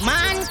week,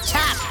 man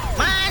chop.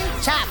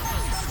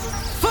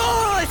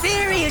 Full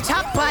cereal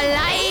chop for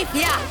life,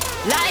 yeah.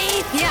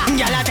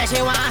 Y'all say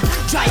she want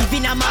drive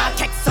in a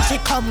market, so she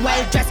come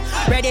well dressed.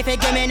 Ready for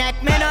give me neck,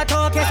 me no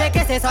talk,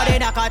 kisses, so they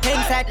knock a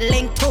thing set.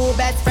 Link 2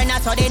 best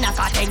friends, so they knock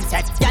a thing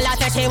set. Y'all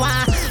say she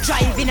want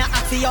drive in a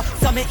Axio,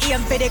 so me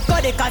aim for the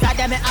goodie, cause I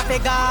them me happy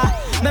girl.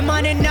 Me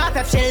money enough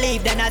if she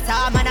leave, then I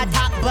saw man a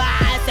top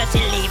ball, so she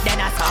leave, then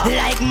I saw.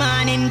 Like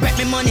morning break,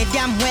 me money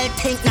damn well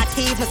think, not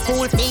tease my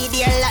school fee,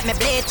 dear like me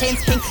play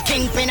chains,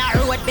 kingpin a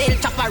road bill,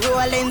 chop a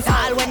rollins.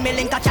 All when me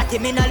link a chatty,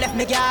 me no left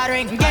me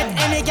gathering. Get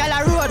any gal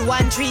a road,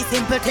 1 3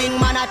 simple thing,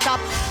 man a chop.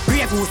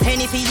 Brave who's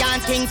Hennessy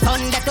and King,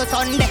 Sunday to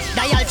Sunday.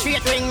 Dial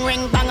straight ring,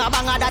 banga,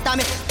 that a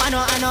me.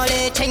 Pano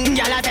le ching,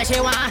 gal a say she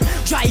want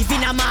drive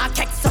in a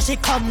market, so she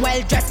come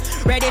well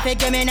dressed. Ready for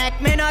give me neck,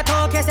 me no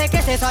talk,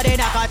 kisses, so they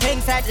knock a thing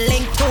set.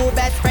 Link 2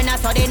 best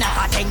friends, so they knock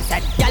a thing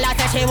set. Gal a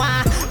say she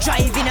want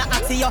drive in a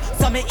Axio,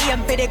 so me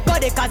aim for the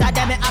goodie, cause I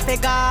them me happy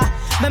girl.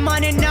 Me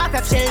money enough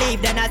if she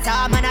leave, then I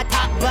saw man a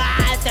top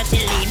ball, so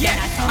she leave, then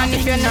I saw. And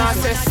if you're not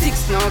say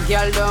 6, no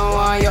girl don't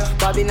want you.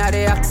 Bobby not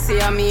the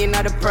Axie, me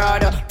not the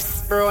Prada.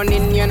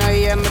 Running, you know,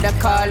 hear me the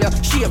call you.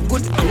 She a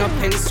good no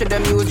pens to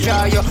them, you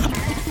draw you.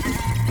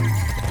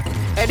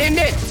 Head in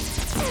it.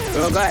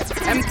 Oh God,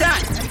 I'm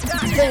done.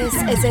 This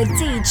is a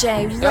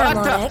DJ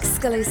Ramon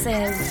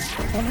exclusive.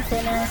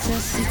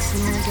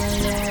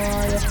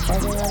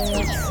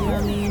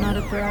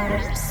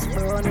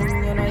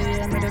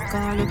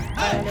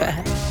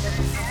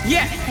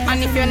 Yeah,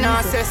 and if you're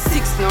not say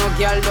 6, no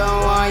girl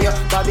don't want you.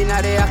 Bobby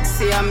not the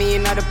Axie, me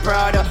not the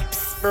Prada.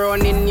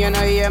 Running, you know,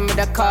 hear me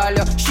the call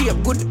you. She a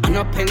good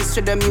no pens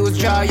to them, you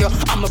draw you.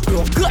 I'm a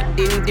pro, good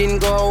din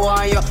go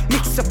on you.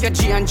 Mix up your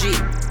G and G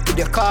with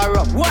your car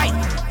up. Why?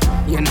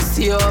 You know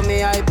see how me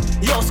hype.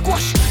 Yo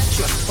squash,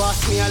 just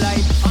pass me a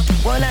light.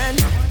 One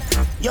hand,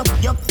 yup,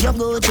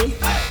 Gucci.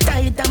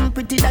 Tight and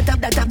pretty, that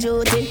up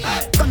Jody.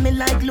 Coming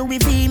like Louis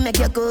V, make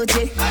your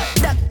Gucci.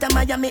 Dr.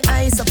 Miami,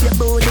 eyes up your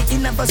body.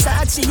 In a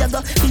Versace, you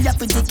go, you're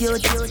pretty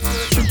cute.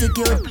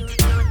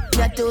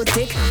 You're too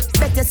thick.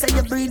 Better say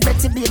you breathe,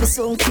 better baby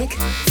so kick.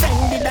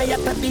 Fendi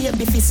diaper,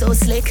 baby feel so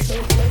slick.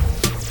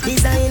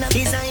 Designer.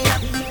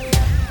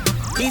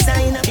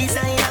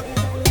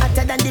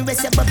 Hotter than the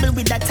rest, you bubble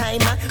with that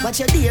timer. Watch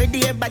your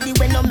dear body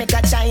when no make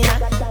a China.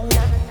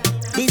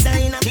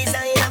 Designer.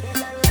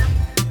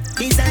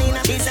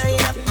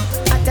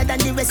 Hotter than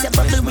the rest, you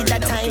bubble with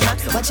that timer.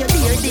 Watch your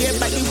dear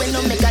body when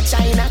no make a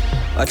China.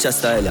 Watch your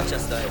style.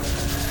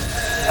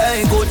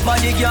 Hey, good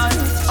body girl,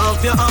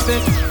 have it, girl,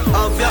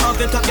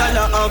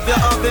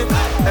 have it.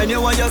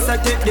 Anyway you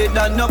set it, did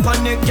that no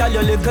panic, girl.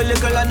 You little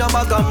and no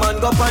bag of man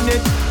go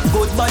panic.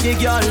 Good body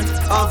girl,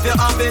 have it,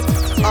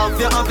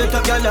 girl,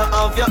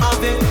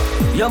 have it.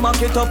 You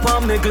mark it up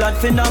and me glad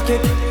fi knock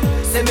it.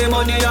 See me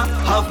money,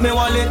 have me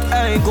wallet.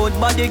 Hey, good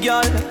body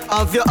girl,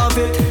 have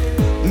it.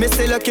 Me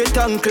select it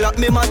and clap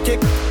me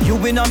matic. You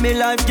win on me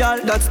life, girl,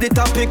 that's the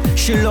topic.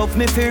 She love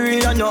me for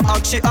real and no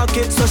act, she hack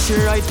it. So she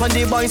ride on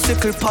the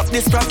bicycle, pop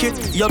this sprocket.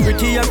 You're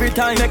pretty every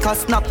time, make her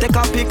snap, take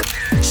a pic.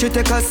 She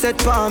take a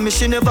set for me,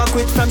 she never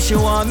quit from she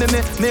want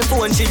me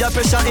phone, she just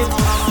pressure it.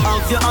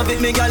 Have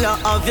it, me gal,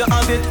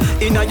 have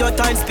it. In your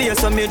tight space,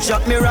 so me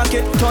drop me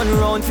rocket. Turn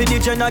round for the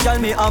general,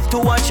 me have to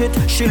watch it.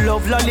 She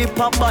love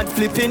lollipop, bad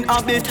flipping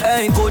habit.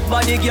 Hey, good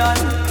body, girl,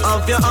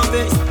 have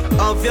it.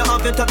 Have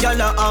it,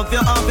 girl,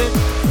 have it.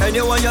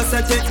 Anyone you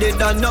set it, they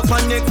done up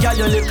on it. Girl,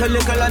 you little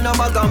and a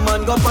bag of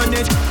man go on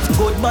it.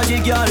 Good body,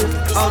 girl,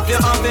 have it.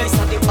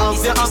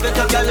 Have it,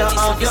 girl,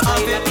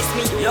 have it.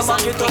 You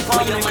back it up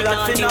on me,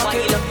 glad to knock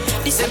it.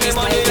 This is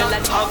my girl,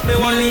 have me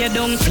one. Lay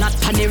down flat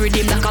pan the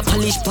rhythm like a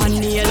polished pan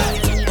nail.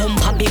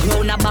 Pump a big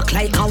round a back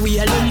like a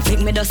wheel.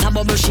 Flick me just a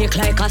bubble shake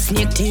like a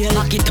snake tail.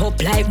 Back it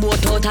up like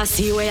boat out a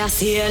sea where I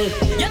sail.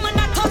 You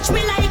wanna touch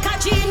me like a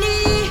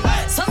genie,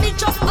 so me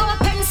just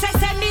open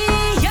sesame.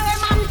 Your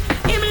man,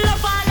 him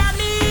love all of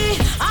me.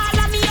 All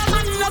of me, your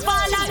man love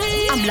all of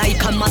me. I'm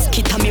like a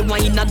mosquito, me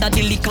wine under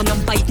the liquor. No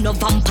bite, no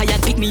vampire.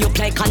 Pick me up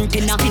like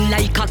antenna. Spin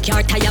like a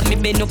car tire, me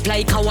bend up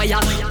like a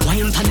wire.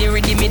 Wine pan the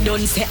ready, me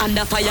done say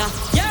under fire.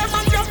 Your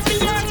man love me,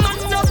 your man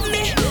love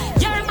me.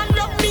 Your man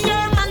love me,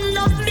 your man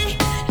love me.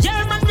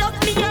 Your man love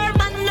me, your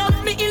man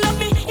love me. He love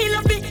me, he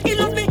love me, he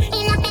love me,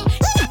 he love me.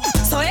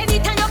 So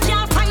anytime you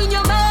can't find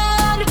your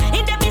man,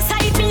 in the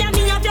beside me and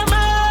me have your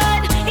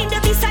man. In the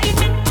beside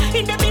me,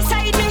 in the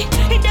beside me,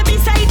 in the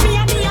beside me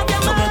and me have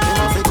your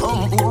man.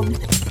 Come home,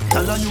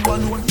 tell her you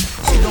alone.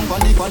 Sit down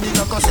panic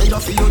like I say you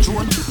feel your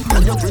drone.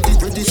 And you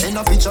pretty, send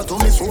a picture to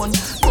me phone.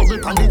 Bubble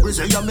panic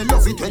grizzly, yeah me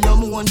love it when you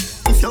moan.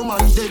 If your man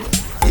dead,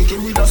 kick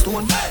him with a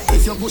stone.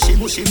 If you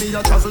bushy, me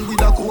a travel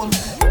with a comb.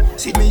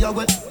 See me a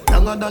wet,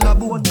 longer than a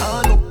bone.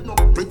 Ah no,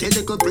 pretty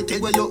little pretty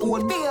where you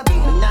own. Baby,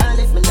 me nah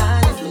live.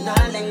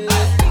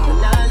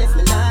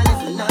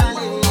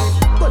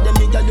 But them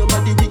nigga your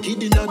body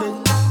wicked in a bed.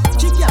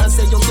 She can't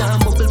say you can't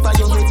bubble by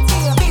your head.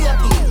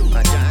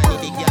 My Johnny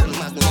the girl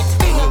magnet.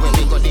 When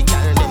we got the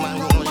girl, them a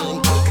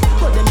rolling.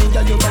 But them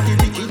nigga your body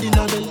wicked in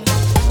a bed.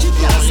 She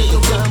can't say you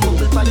can't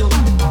bubble by your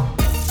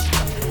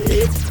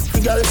head.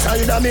 Girl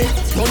side of me,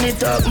 money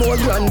talk more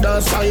grand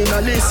than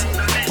finalist.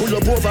 Pull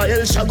up over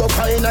hell, shall go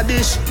find a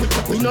dish.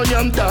 We no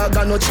yam dog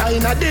and no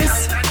China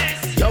this.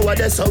 Yo,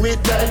 that's how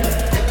it done.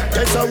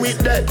 That's how it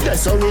done.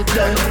 That's how it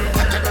done.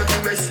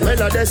 Well,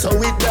 that's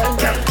how it done.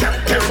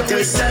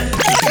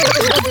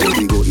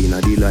 Baby go in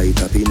a delight,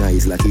 happy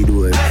nice like it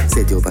door.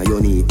 Set you for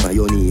your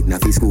need, na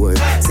fi score.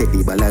 Set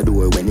the ball a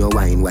door when you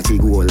wine, watch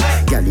it goal.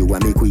 Girl, you are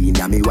me queen,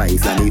 and me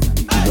wife, and me.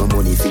 Your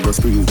money fi go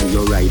spree, fi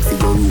your right, fi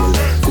your rule.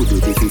 Could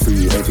you be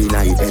free every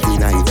night.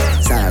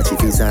 Sachi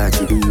fi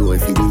Sachi, the your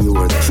fi the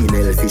your.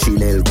 Chanel fi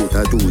Chanel, put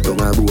a two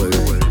tongue a bowl.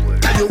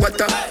 Tell you what,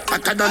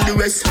 hotter than the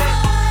rest.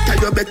 Tell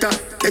you better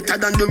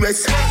than the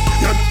rest.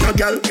 No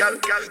girl,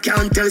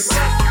 can't tell.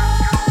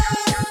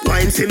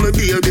 Wine for me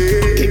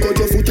baby. Kick out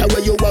your foot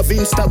away you have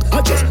in stock.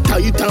 I just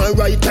tight and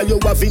right, tell you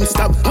have in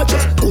stock. I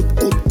just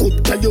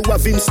good, tell you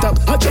have in stock.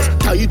 I just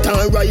tight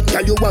and right,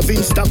 tell you have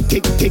in stock.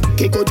 Kick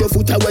out your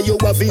foot away you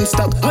have in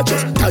stock. I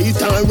just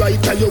tight and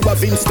right, tell you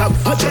have in stock.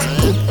 I just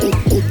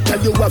good, tell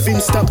you have in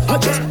stock. I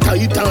just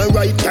tight and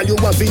right, tell you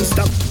have in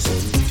stock.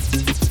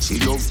 She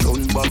love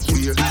turn back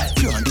way.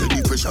 Can't tell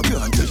the pressure.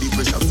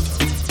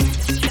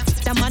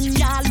 The man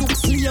ya look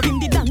slave in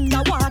the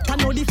danda water.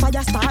 Now the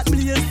fire start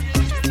blaze.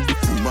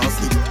 Boom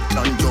off it,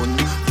 done done.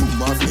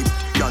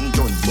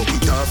 Buck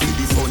it off for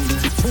the fun.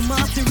 Boom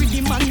off the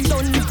rhythm and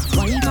done.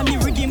 Wine on the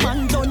rhythm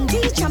and done.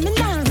 Teacher me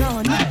now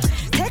run.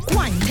 Take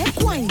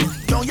wine.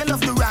 Don't you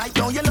love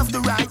the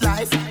right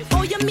life?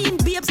 Oh you mean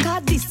babes,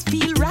 cause this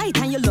feel right.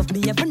 And you love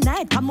me every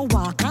night. Come and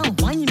walk and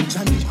wine.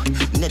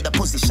 Net the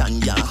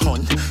position ya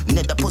hun.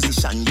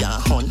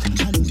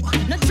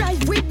 Now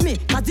drive with me,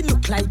 cause it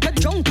look like a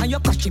drunk. And your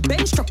cushy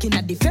bench struck in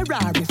at the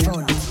Ferrari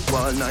front.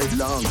 All night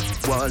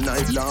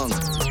long.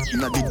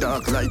 Inna the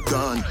dark like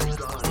gone.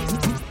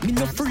 Me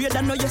no afraid,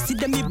 I know you see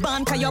them me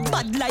band. Cause you're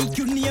bad like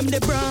you name the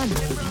brand.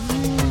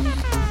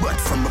 But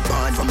from my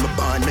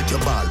band, make your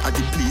ball. I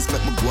did please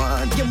make me go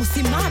on. You must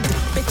see mad.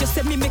 Bet you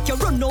say me make you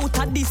run out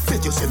of this.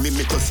 Bet you say me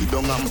make you sit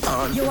down and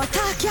on. You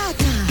attack.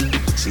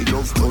 She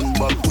love turn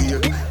back way.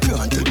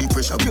 Can't tell the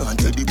pressure.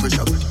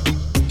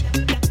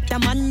 The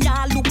man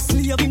ya look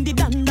slave in the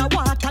danda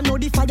water. Now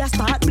the fire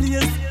start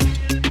blaze.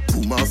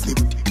 Boom off it,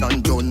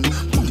 done.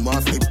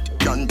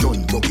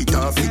 Buck it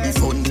off for the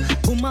fun.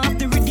 Boom off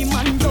the rhythm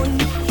and done.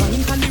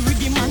 Wine on the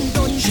rhythm and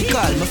done. She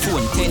call my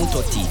phone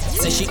 10:30.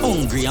 Say she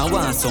hungry and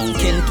want some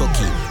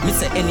Kentucky. Me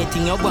say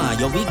anything you want,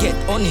 you will get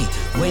honey.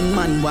 When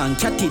man want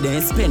catty,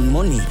 then spend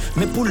money.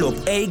 Me pull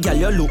up, hey girl,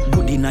 you look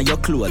good in your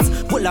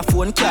clothes. Pull a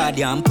phone card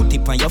and put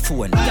it on your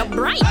phone. You're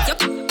bright.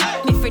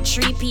 Me for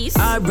 3 piece.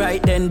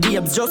 Alright then,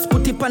 babes, just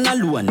put it on a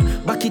loan.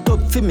 Back it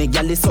up for me,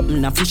 girl, it's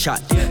something a fish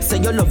shot. Say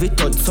you love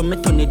it out, so me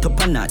turn it up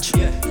a notch.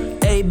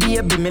 Hey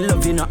baby, me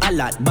love you not a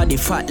lot. Body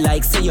fat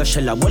like say your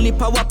shell a wally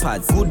power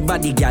pads. Good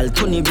body gal,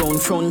 turn it round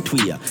front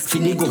way.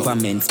 Feel the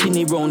government, spin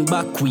it round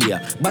back way.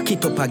 Back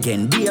it up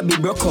again, baby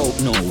broke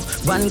out now.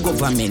 One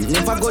government,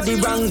 never go the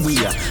wrong way.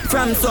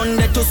 From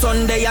Sunday to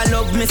Sunday, I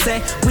love me say.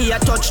 We a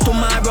touch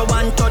tomorrow,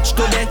 one touch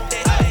today.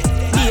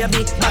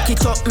 Baby, back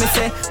it up, me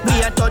say.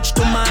 We a touch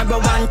tomorrow,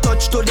 one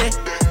touch today.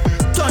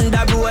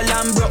 Thunder roll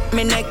and broke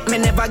me neck. Me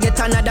never get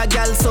another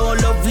gal so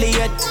lovely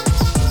yet.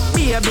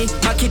 Baby,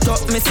 back it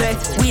up, me say.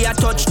 We a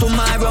touch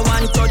tomorrow,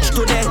 one touch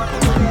today.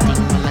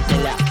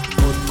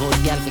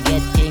 Good girl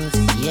forget things,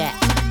 yeah.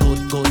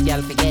 Good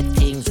girl forget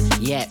things,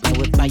 yeah. Me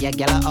would buy a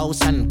gal a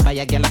house and buy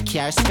a gal a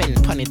car.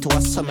 Spend money to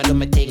a summer do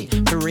me thing.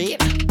 For real,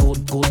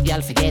 good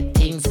girl forget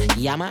things,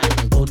 yeah man.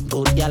 Good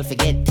girl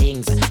forget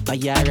things. Buy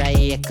a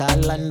acre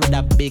land with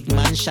a big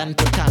mansion.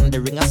 Put on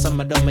the ring of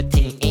summer do me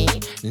thing, eh.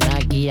 Nah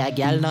give a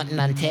gal nothing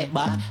and take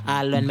back.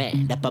 All when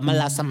me, that put my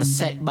last on my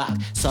setback.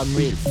 Some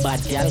real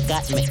bad gal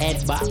got me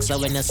head back. So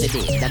when you see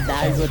that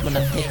die road when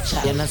I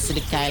picture, you not see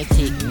the Kyle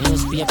tick,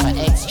 newspaper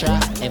extra.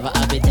 Ever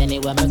have it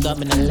anywhere me go,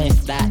 me no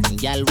left that.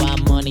 Gal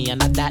want money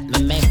and that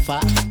me make for.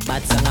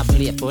 Bad song I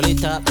play, pull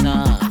it up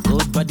now.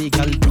 Good body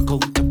gal, broke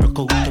out. Good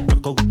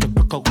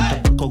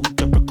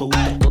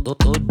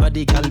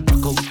body gal,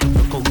 broke out.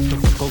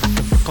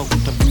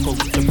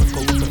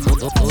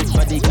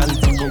 Good body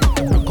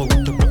gal,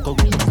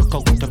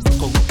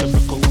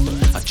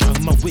 I try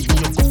my way,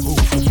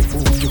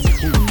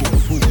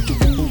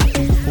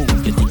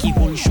 you think he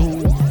won't show.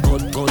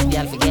 Good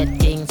girl forget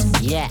things,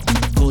 yeah.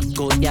 Good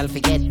girl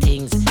forget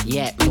things,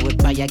 yeah. Me would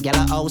buy a gal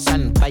a house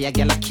and buy a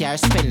gal a car.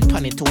 Spend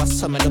money to a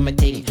summer do me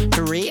thing.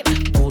 For real,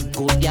 good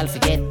girl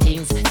forget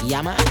things,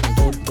 yeah man.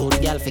 Good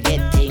girl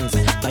forget things.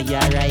 Buy a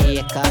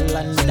acre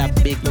land with a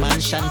big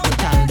mansion.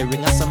 Put on the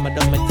ring of summer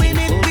do me thing.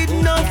 Women with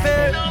no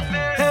fear,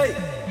 hey.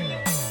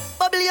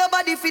 Bubble your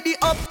body for the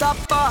up top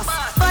pass.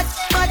 But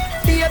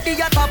baby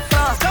you top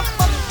class.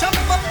 Jump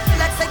up,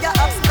 let's say you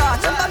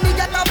upstart. Jump on me you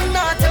top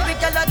notch, every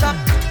girl a drop.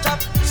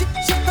 She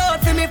hard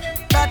for me,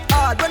 that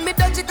hard. When me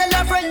touch it, tell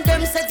her friend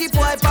them set the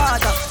boy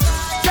bad.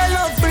 Your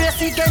love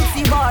brace against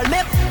the ball,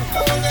 me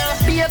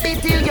baby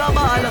till your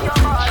ball.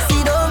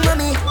 See down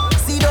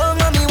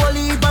mommy, wall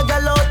leave a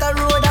girl out the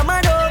road, a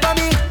man over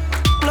me.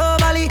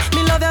 Globally,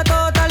 me love you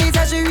totally,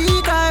 say she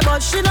weak but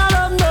she not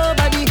love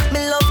nobody.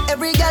 Me love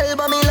every girl,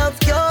 but me love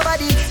your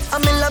body. I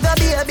me love your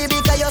baby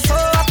because you're so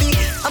happy.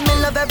 I me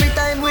love every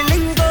time we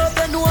link up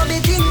and know me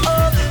think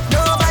up.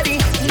 Nobody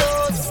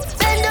knows.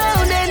 Then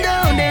down.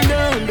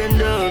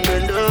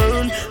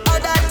 All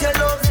that you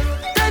love.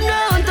 Turn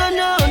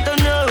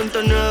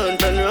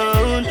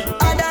round.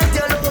 All that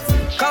you love.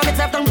 Come and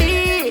tap on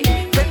me.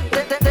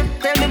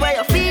 Tell me where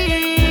you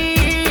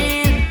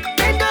feel.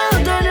 Then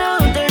down.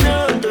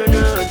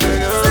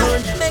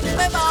 Make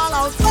me ball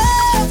out.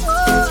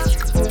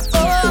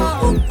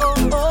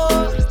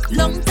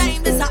 Long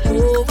time this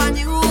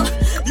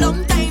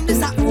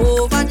a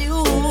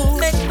overdue.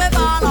 Make me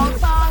ball out.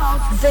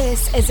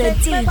 This is a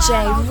DJ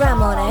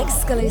Ramon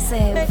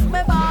exclusive.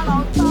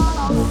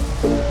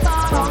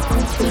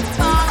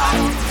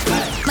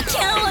 I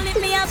can't hold it,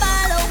 me a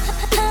ball out.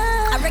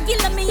 I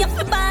regular me up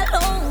a ball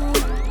out.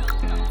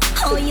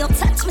 Oh, you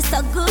touch me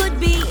so good,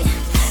 B.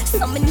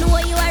 So me know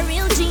you a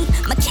real G.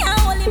 I can't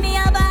hold it, me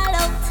a ball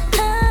out.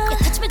 You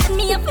touch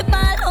me up a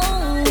ball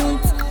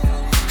out.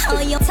 Oh,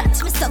 you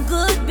touch me so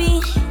good,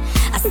 B.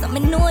 I saw me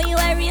know you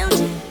a real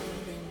G.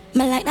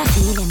 Me like that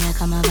feeling you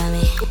come over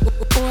me.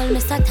 Hold me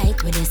so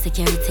tight with the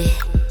security.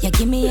 You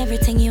give me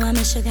everything you want,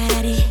 me sugar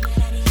daddy.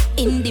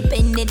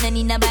 Independent and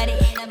in a body.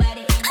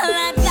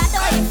 Lord God,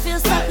 oh you feel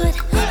so good.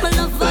 My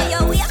love for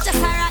you, we have just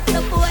a rock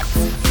the boat.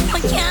 Me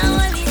can't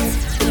hold it,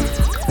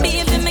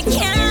 baby, me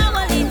can't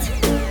hold it.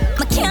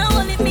 Me can't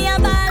hold it, me a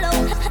ball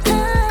out. I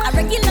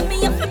regular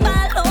me up a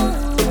ball out.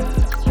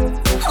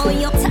 Oh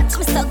you touch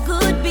me so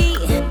good, B.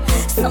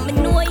 So me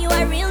know you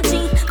a real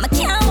G. Me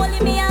can't hold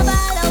it, me a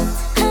ball out.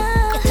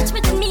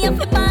 Me up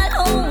a ball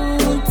out.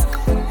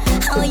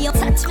 Oh, you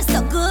touch me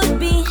so good,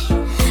 B.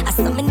 I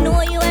saw me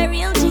know you a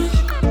real G.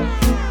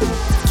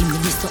 Give me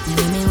this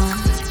something me want.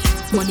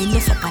 Money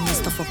lift up and this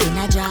stuff up in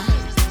a jar.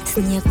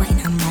 Snake wine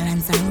and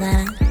balance and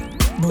gone.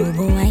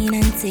 Bobo wine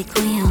and take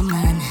away your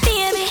man.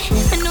 Baby,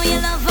 I know you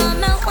love all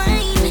my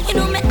wine. You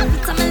know me up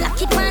to me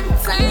lock it one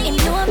time. You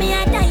know me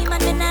a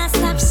diamond and I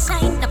stop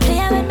shine. Now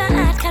play with my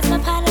heart cause my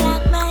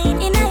padlock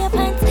mine. In your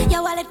pants,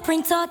 your wallet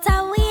print out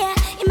a way.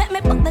 You make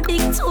me put my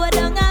big toe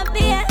down a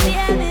beer,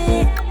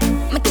 baby.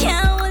 Me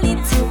can't hold it,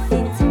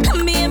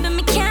 baby,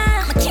 me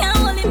can't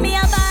hold it, me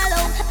a ball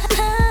out. I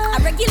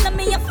regular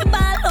me up a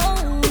ball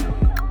out.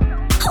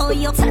 Oh,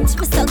 you touch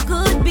me so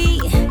good, B.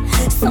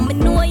 So me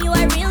know you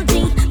a real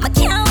G. Me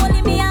can't hold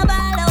it, me a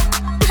ball out.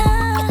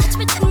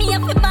 You touch me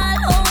up a ball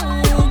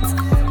out.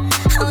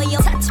 Oh, you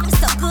touch me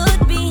so good,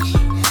 B.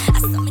 I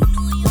saw me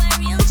know you a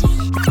real G.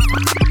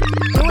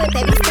 Do it,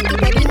 baby, stick it,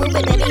 baby, move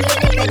it, baby,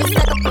 hit it, baby,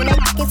 suck up on that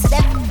fucking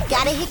step.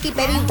 Got a hickey,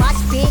 baby, watch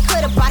big,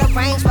 could've brought a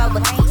Range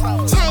Rover.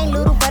 Chain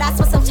little, but I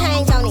spent some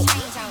change on it.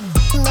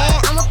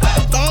 Man, I'ma put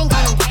the gang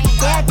on him.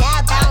 They'll die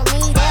about me,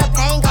 they'll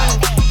bang on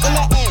him.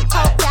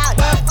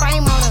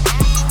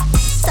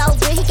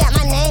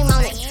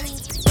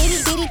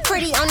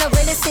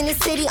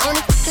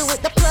 fucking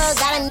with the plug.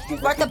 Got a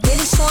worth a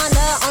Billy showing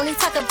love. Only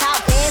talk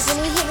about bands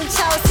when he hit me,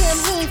 chose him.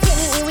 He ain't hit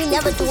me, and we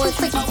never doing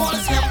quick. I wanna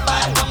slim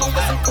by, come on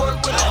with some pork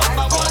with her.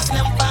 I wanna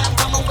slim by,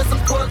 come on with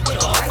some pork with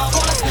her. I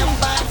wanna slim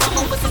by, come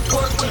on with some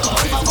pork with her.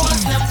 I wanna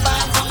slim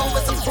by, come on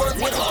with some pork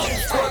with her.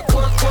 Pork,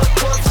 pork, pork,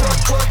 pork, pork,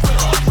 pork with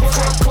her.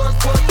 Pork, pork,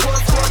 pork,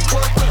 pork, pork,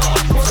 pork with her.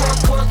 Pork,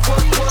 pork,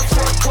 pork, pork,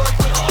 pork, pork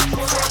with her.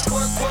 Pork,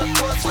 pork, pork,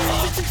 pork, pork.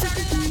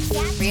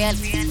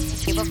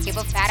 Real, give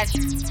a fatter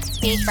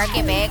big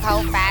Birkin bag,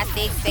 hold 5,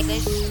 6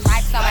 figures.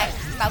 Right so much,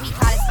 so we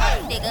call it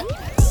some nigga.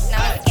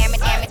 Now I'm scamming,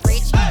 damn it,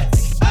 rich.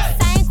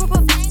 Same group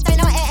of they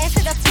know add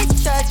to the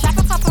picture. Drop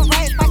a couple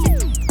words, watch it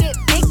get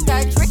bigger.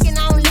 Drinking,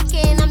 I'm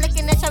licking, I'm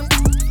looking at your.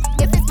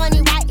 If it's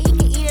money right, you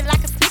can eat it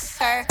like a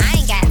sticker. I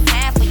ain't got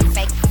time for you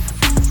fake.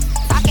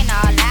 Talking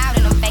all loud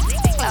in them fake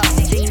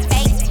clothes.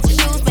 Fake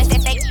shoes, but they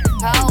fake.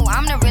 Oh,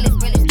 I'm the realest,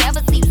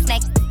 never see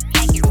snake.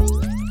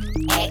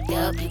 Act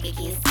up, you can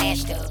get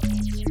smashed up.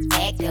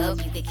 Act up,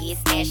 you could get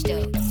snatched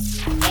up.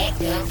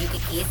 Act up, you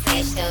could get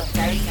snatched up.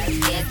 30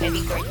 years,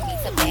 baby girl, you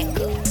need to back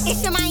up.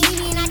 It's your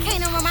Miami and I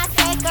can't run my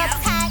stack up.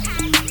 Tied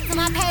to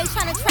my page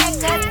trying to track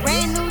us.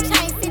 Brand new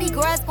chain city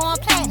girls going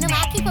platinum.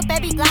 I keep a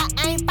baby Glock,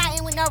 I ain't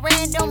fighting with no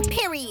random,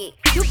 period.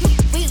 You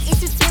weak,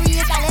 it's you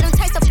serious. I let him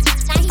taste the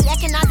now he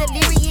acting all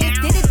delirious.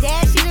 Did a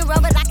dash, she done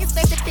rubber like it's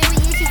Space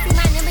Furious. You see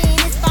my number in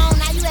his phone,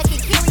 now you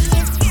acting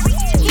curious.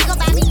 He gon'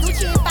 buy me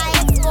Gucci if I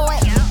ask for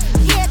it.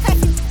 Yeah, cause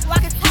he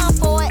walk his tongue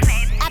for it.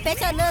 I bet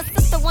your little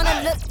sister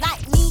wanna look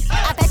like me.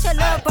 I bet your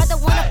little brother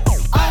wanna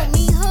on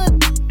me.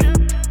 Hood,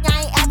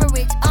 I ain't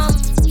average.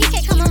 He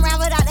can't come around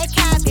without that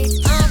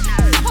cabbage.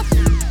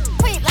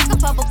 Quick like a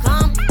bubble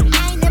gum.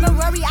 I ain't never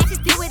worry, I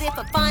just do it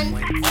for fun.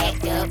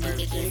 Act up,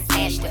 you can get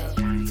smashed up.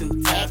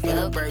 Act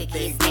up, you can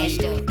get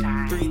smashed up.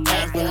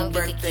 Act up,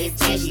 you can get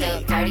smashed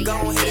up. 30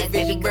 years,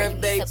 baby,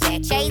 birthday.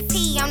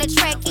 JT on the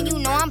track, and you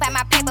know I'm by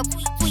my paper.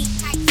 Tweet,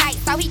 tight,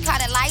 so he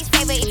caught a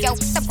lifesaver if your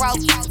the broke.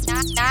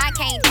 Nah, I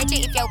can't ditch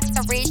it if your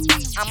the rich.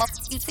 I'ma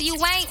you till you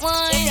ain't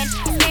one. If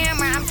that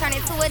camera, I'm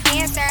turning to a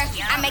dancer.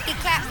 I make it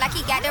clap like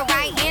he got the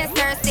right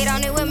answer. Sit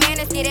on it with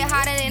manners, get it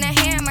harder than a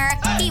hammer.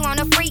 He want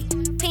a freak,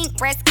 pink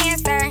breast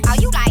cancer. Oh,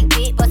 you like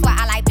big butts, why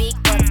I like big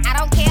butts. I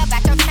don't care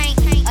about your chain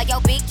or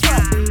your big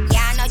truck.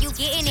 Yeah, I know you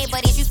getting it,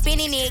 but if you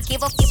spinning it,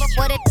 give a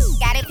what it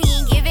got if he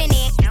ain't giving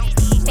it.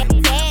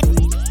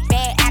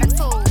 Bad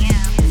attitude.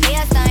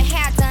 Nails done,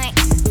 hair done,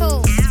 too.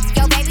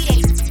 Yo, baby,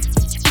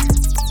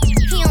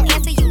 he don't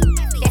answer you.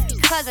 That's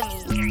because of me.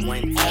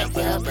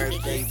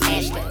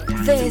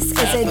 This is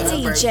a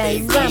DJ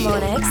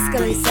Ramon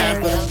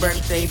exclusive.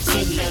 Birthday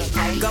tea.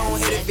 Go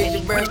ahead and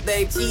visit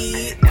birthday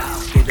tea.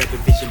 Get up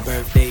and visit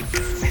birthday.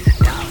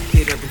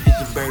 Get up and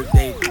visit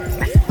birthday.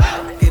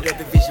 Get up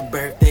and visit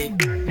birthday.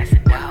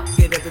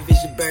 Get up and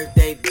visit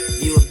birthday.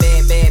 You a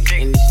bad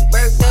and it's your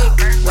birthday.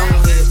 Go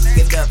ahead,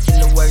 get up in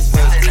the worst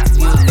way.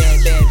 You a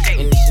bad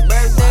and it's your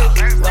birthday.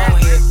 Go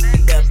ahead,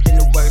 get up in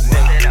the worst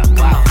way. Come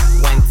on,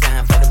 one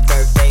time for the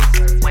birthday.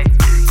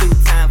 2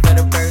 times for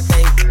the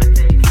birthday.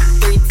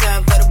 3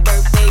 times for the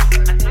birthday.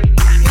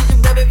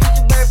 Visit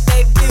your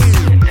birthday,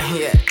 dude.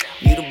 Yeah,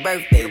 you the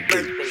birthday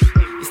dude.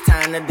 It's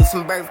time to do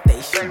some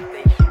birthday shit.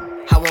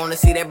 I wanna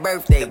see that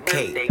birthday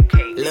cake.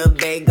 Lil'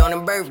 bag on the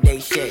birthday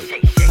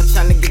shake. I'm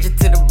tryna get you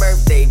to the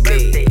birthday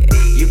bed.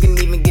 You can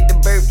even get the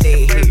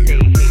birthday here.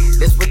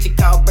 That's what you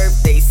call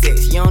birthday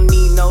sex. You don't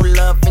need no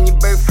love in your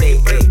birthday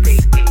ex.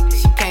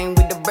 She came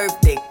with the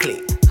birthday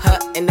clip. Her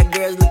and the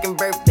girls looking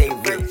birthday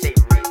rich.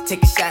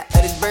 Take a shot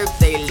of this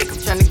birthday lick. I'm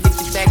tryna get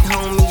you back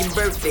home in your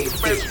birthday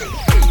fit.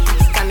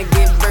 It's time to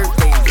get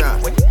birthday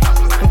drunk.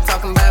 I'm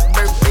talking about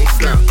birthday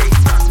slump.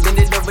 Bend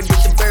it over, get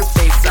your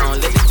birthday song.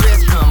 Let the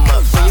dress come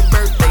up for your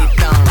birthday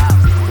thong.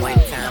 1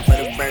 time for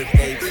the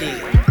birthday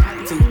cheek.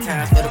 2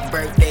 times for the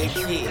birthday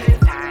cheek.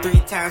 3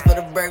 times for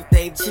the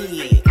birthday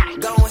cheek.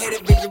 Go ahead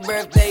and visit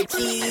birthday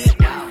cheek.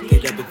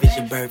 Get up and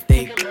visit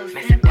birthday.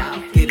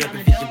 Get up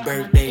and visit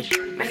birthday.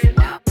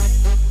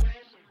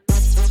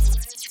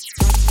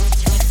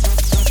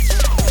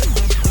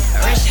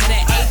 Rich had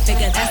an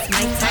 8-figure, that's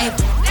my type.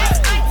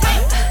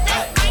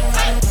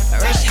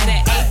 Rich had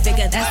an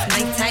 8-figure, that's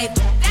my type.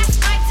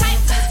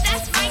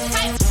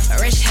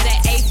 Rich had an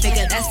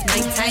 8-figure, that's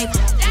my type.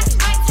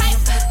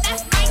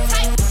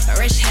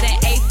 Rich had an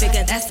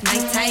 8-figure, that's my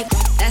type.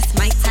 That's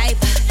my type.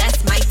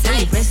 That's my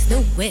type. New wrist,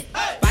 new whip,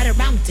 right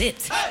around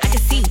dipped. I can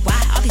see why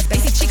all these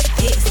basic chicks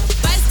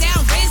pissed. Bust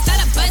down wrist, not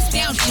a bust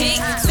down chick.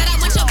 Said I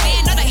want your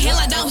man, no the hell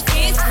I don't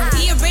kiss.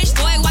 He a rich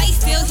boy, why he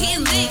still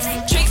hitting licks?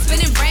 Trick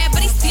spinning bread,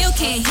 but he still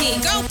can't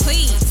hit. Girl,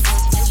 please.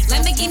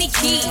 Lamborghini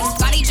keys,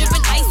 body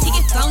dripping ice, he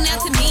get flown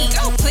out to me.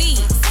 Girl,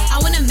 please. I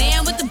want a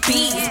man with the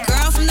bees.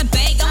 Girl from the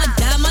bay, going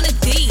dumb on the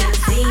D.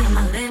 See on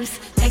my lips,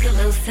 take a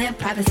little sip.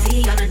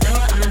 Privacy on the door,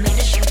 I'ma make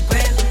the shit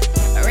grip.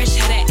 Rich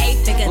had an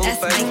 8-figure,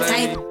 that's my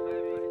type.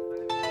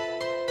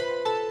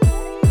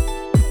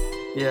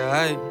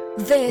 Yeah,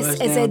 This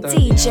is a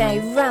DJ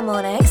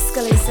Ramon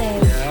exclusive.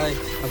 Yeah,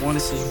 I wanna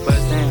see you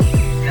bust down.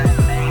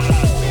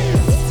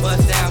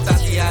 Bust down,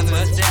 Tatiana.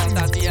 Bust down,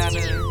 Tatiana.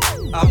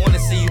 I wanna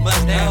see you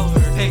bust down.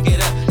 Pick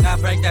it up, Now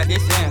break that,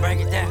 this in.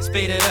 Break it down,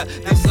 speed it up.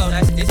 This slow,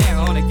 that's this in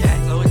on the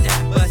gang. Slow it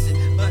down, bust it,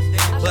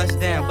 bust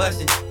down, bust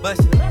it,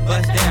 bust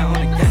down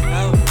on the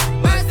gang.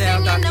 Bust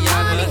down,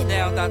 Tatiana, bust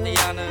down,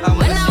 Tatiana.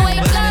 When I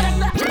wake up,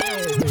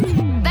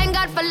 thank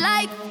God for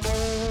life.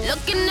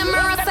 Look in the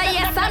mirror, say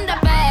yes, I'm the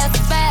best,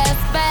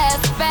 best,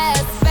 best,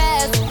 best,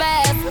 best,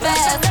 best,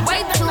 best.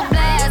 Way too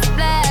blessed,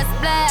 blessed,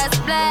 blessed,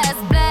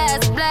 blessed,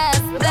 blessed,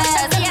 blessed,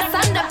 blessed. Yes,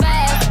 I'm the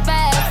best,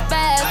 best,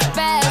 best,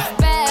 best,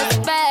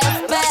 best,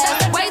 best,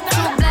 best. Way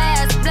too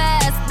blessed,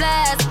 blessed,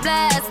 blessed,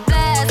 blessed,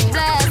 blessed,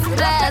 blessed,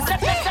 blessed.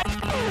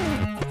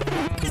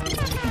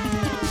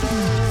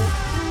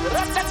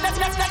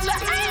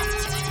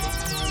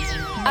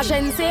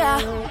 Agencia.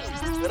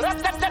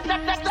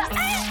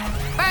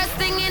 First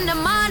thing in the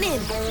morning,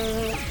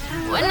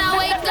 when I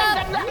wake up,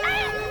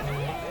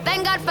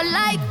 thank God for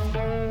life.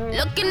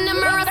 Look in the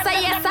mirror,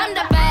 say yes, I'm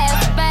the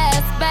best,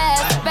 best,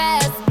 best,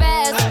 best,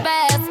 best,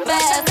 best,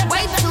 best.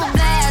 Way too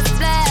blessed,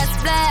 blessed,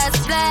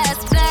 blessed,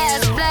 blessed,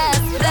 blessed,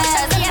 blessed,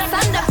 blessed. Yes,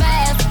 I'm the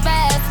best,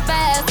 best,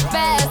 best,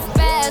 best,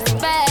 best,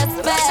 best,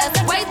 best.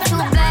 Way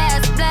too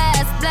blessed,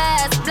 blessed,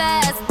 blessed,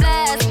 blessed,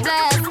 blessed,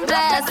 blessed,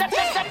 blessed.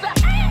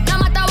 No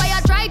matter what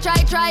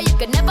you try, you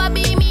can never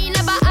be me,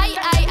 never I.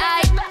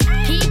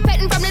 Keep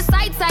petting from the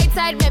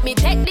side, make me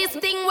take this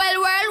thing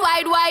well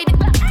worldwide, wide.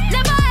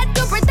 Never had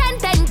to pretend,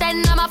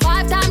 10. I'm a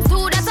 5 times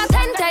 2, that's a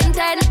 10.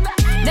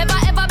 Never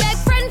ever beg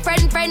friend.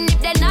 If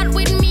they're not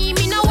with me,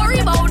 no worry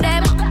about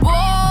them.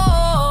 Whoa,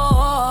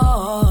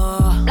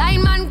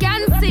 blind man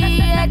can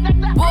see it.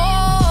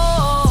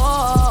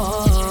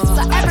 Whoa,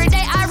 so every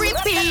day I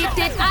repeat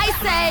it. I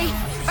say,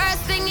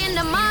 first thing in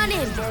the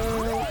morning,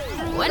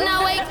 when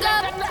I wake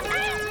up,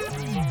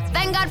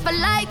 thank God for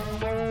life.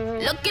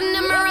 Look in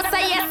the mirror,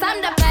 say yes,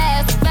 I'm the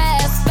best,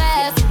 best,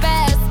 best,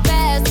 best,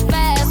 best,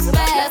 best,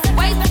 best.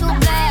 Way too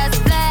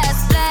blessed,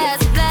 blessed,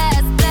 blessed,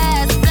 blessed,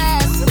 blessed,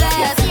 blessed,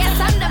 blessed. Yes,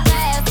 I'm the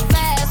best,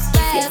 best,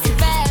 best,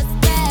 best,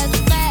 best,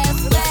 best,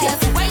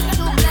 best. Way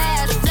too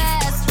blessed,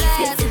 blessed,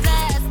 blessed,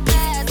 blessed,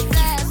 blessed,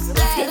 blessed,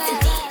 blessed.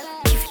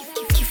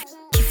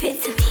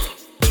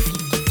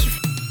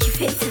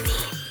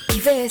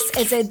 This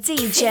is a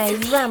DJ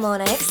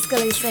Ramon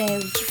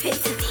exclusive.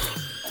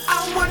 I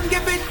want to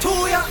give it to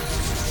ya.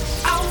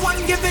 I want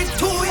to give it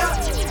to ya.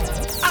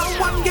 I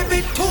want to give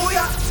it to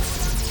ya.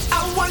 I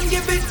want to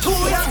give it to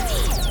ya.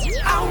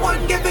 I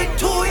want to give it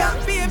to ya,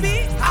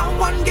 baby. I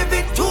want to give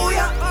it to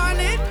ya. On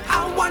it. I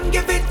want to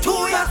give it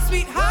to ya,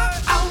 sweetheart.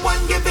 I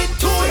want to give it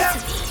to ya.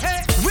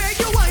 Hey, where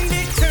you whine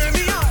it, turn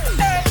me on.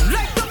 Hey,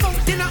 like the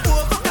fountain I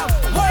overcome.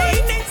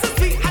 Whine it so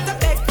sweet as a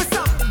beg for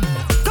some.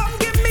 Come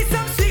give me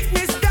some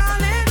sweetness,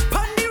 darling.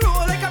 Pon the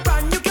roll like a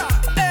brand new car.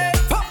 Hey,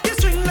 pop the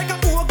string like a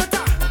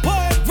Bogota.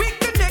 With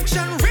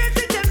connection, raise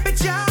the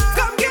temperature.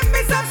 Come give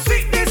me some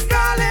sweetness,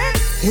 darling.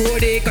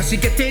 Hold it, cause she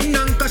getting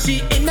on, cause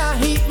she in a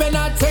heat when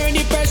I turn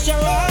the pressure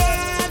on.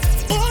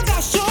 Oh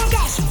gosh,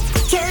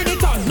 turn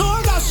it on,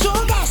 oh gosh,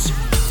 oh gosh.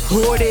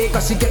 Hold it,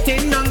 cause she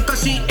getting on,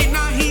 cause she in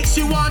a heat,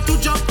 she want to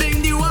jump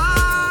in the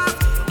water.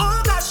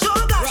 Oh gosh,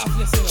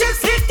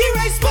 just hit the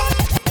right spot.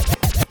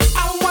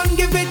 I want to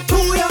give it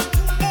to ya.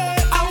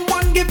 I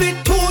want to give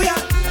it to ya.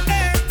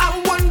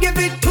 I want to give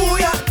it to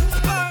ya.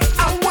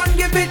 I want to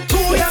give it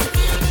to ya.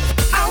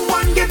 I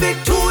want to give it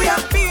to ya,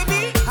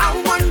 baby. I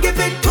want to give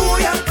it to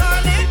ya.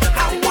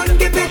 I want to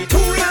give it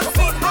to ya.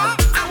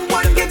 I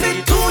want to give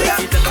it to ya.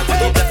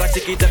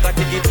 Tiki taka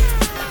tiki.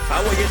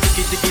 How are you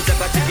tiki tiki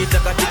taka tiki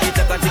taka tiki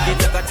taka tiki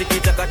taka tiki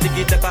taka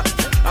tiki taka.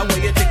 How are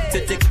you tick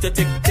tick tick tick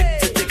tick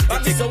tick tick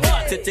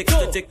tick tick tick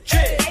tick tick.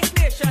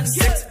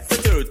 6 to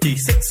 30,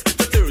 6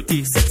 to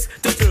 30, 6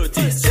 to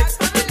 30, 6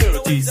 to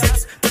 30,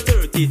 6 to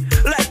 30.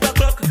 Like a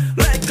clock,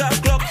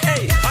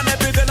 hey. And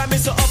every girl I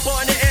miss you up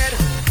on the head.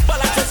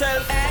 Balance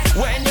yourself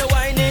when you're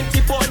whining,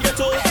 keep on your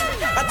toes.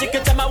 I take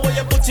your time, I want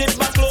you put it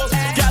back close.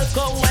 Girl,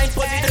 come wine,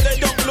 put it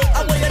down low.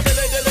 I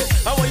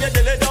want you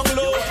down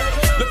low.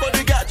 Look what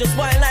we got, just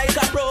wine like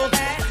a pro.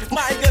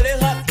 My girl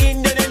is hot,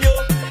 in you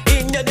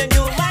than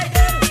you, my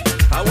girl.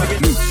 How are you?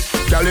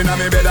 Girl inna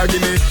me bed,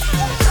 give me.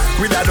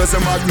 With a dozen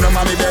magnum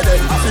on me bed.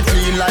 I feel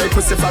clean like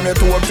pussy from your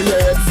toe up to your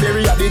head.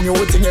 Very the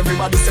new thing,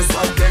 everybody says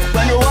something.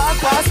 When you walk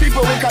past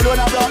people, we call on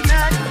a brown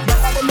neck.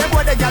 Them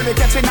boy the girl we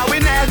catching a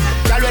winner.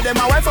 Girl with them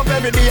my wife up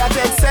every day I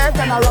take set.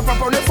 And I wrap up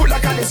on the foot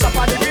like a dish up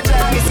on the DJ.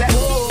 Me say,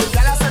 oh,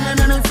 girl I say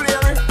me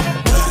flare it.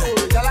 Oh,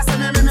 girl I say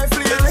me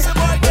flare it.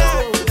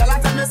 Oh, girl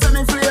I tell me say me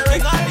flare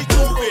it.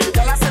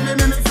 Girl I say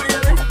me flare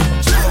it.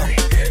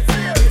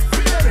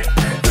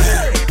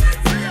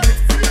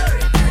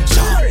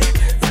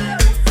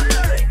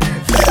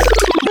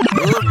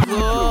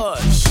 Oh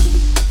gosh,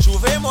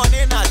 Juve money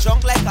in a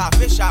junk like a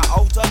fish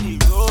out on the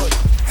road.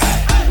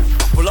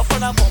 Pull up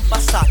on a bumper,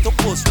 start to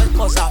post when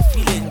cause I'm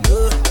feeling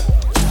good.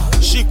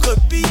 She could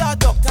be a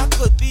doctor,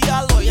 could be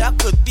a lawyer,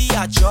 could be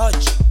a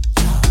judge.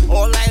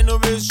 All I know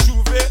is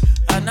Juve,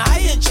 and I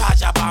in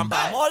charge of Bam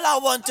Bam. All I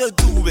want to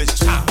do is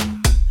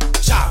jam,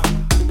 jam,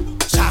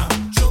 jam.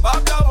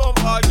 Chewbacca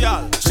bumper,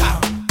 girl,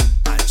 jam,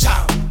 and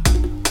jam,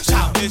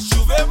 jam. It's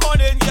Juve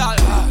morning, girl,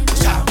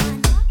 jam,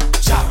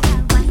 jam,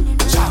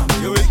 jam.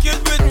 You wicked.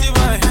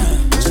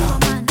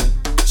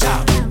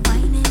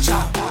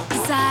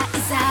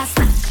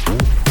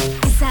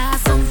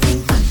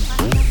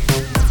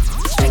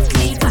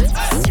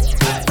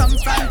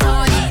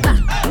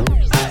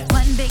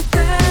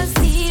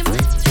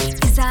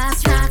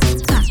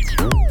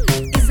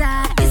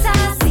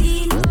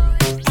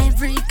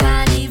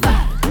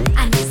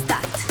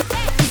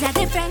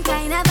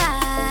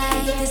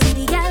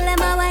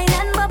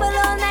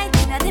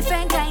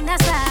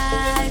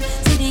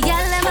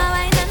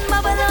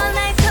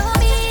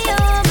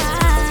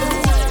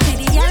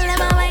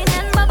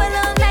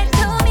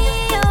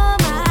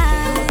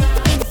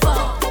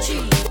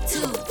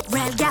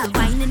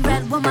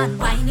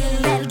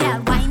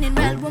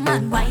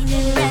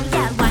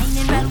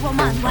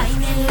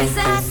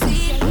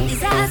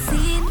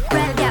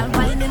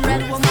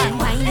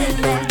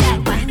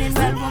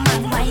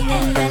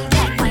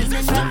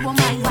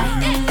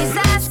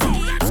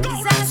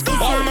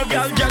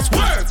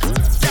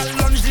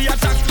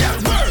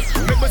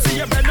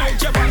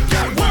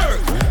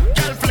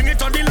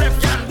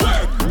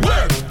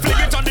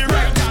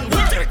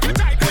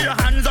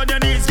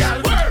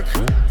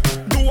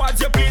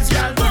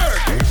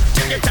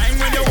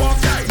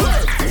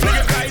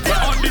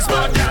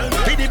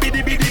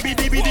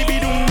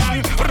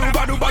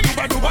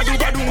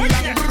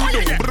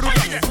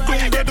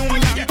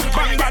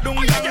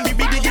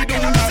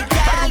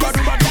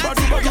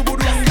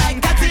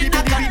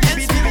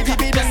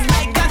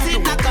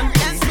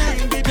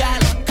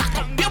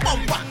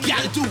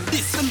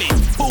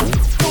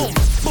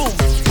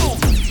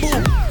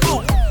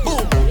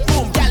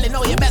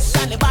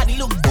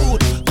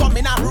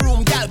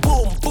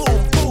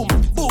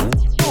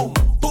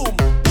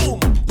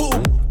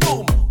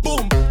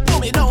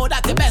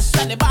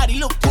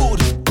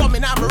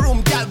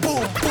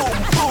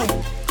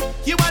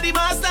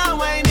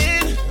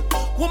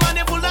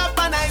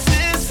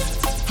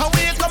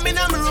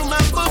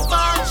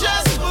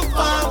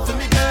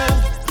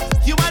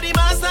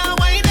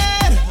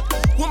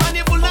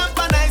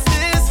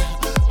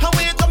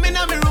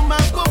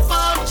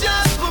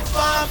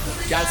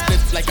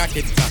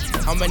 like it cat.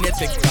 How many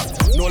tick tock?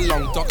 No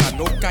long talk and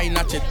no kind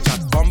of chit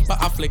chat. Bumper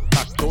a flick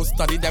back. Don't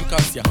study them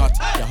cause you're hot,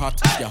 you're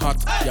hot, you're hot,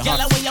 you're hot.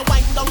 Girl, when you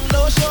wind down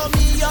low, show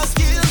me your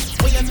skills.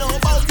 When you know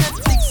about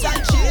Netflix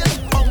and chill.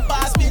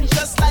 Bumper spin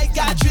just like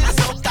a drill.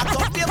 So cock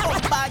up your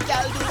bumper,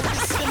 girl, do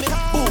this for me.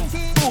 Boom,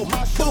 boom, boom,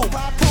 boom,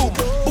 boom,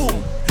 boom,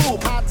 boom, boom,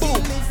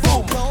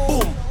 boom,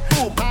 boom,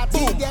 boom,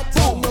 boom, get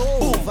turn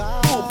over,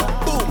 boom,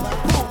 boom,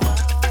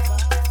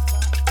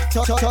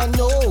 turn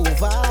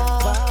over,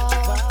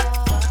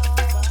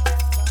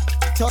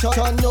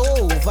 turn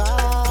over.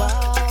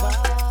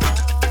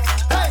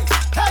 Hey,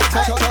 hey,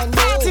 hey,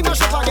 party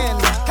mash up again.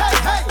 Hey,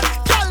 hey,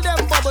 girl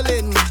them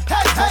bubbling.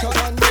 Hey, hey,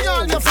 bring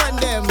all your friend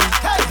them.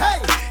 Hey, hey,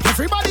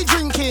 everybody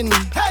drinking.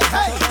 Hey,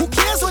 hey, who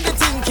cares what they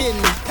thinking?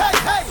 Hey,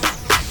 hey,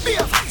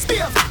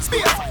 spiff.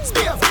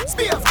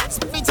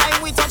 Every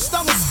time we touch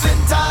down with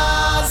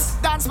splinters.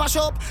 Dance mash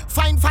up,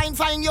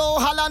 fine, yo,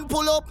 Holland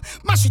pull up.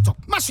 Mash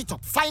it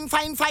up, fine.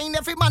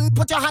 Every man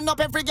put your hand up,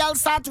 every girl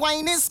start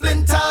whining.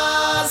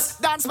 Splinters.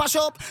 Dance mash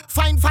up,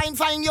 fine,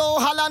 yo,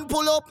 Holland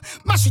pull up.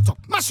 Mash it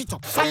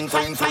up, fine.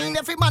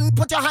 Every man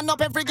put your hand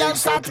up, every girl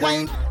start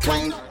whine.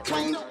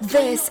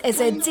 This is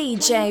a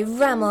DJ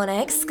Ramon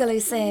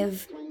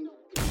exclusive.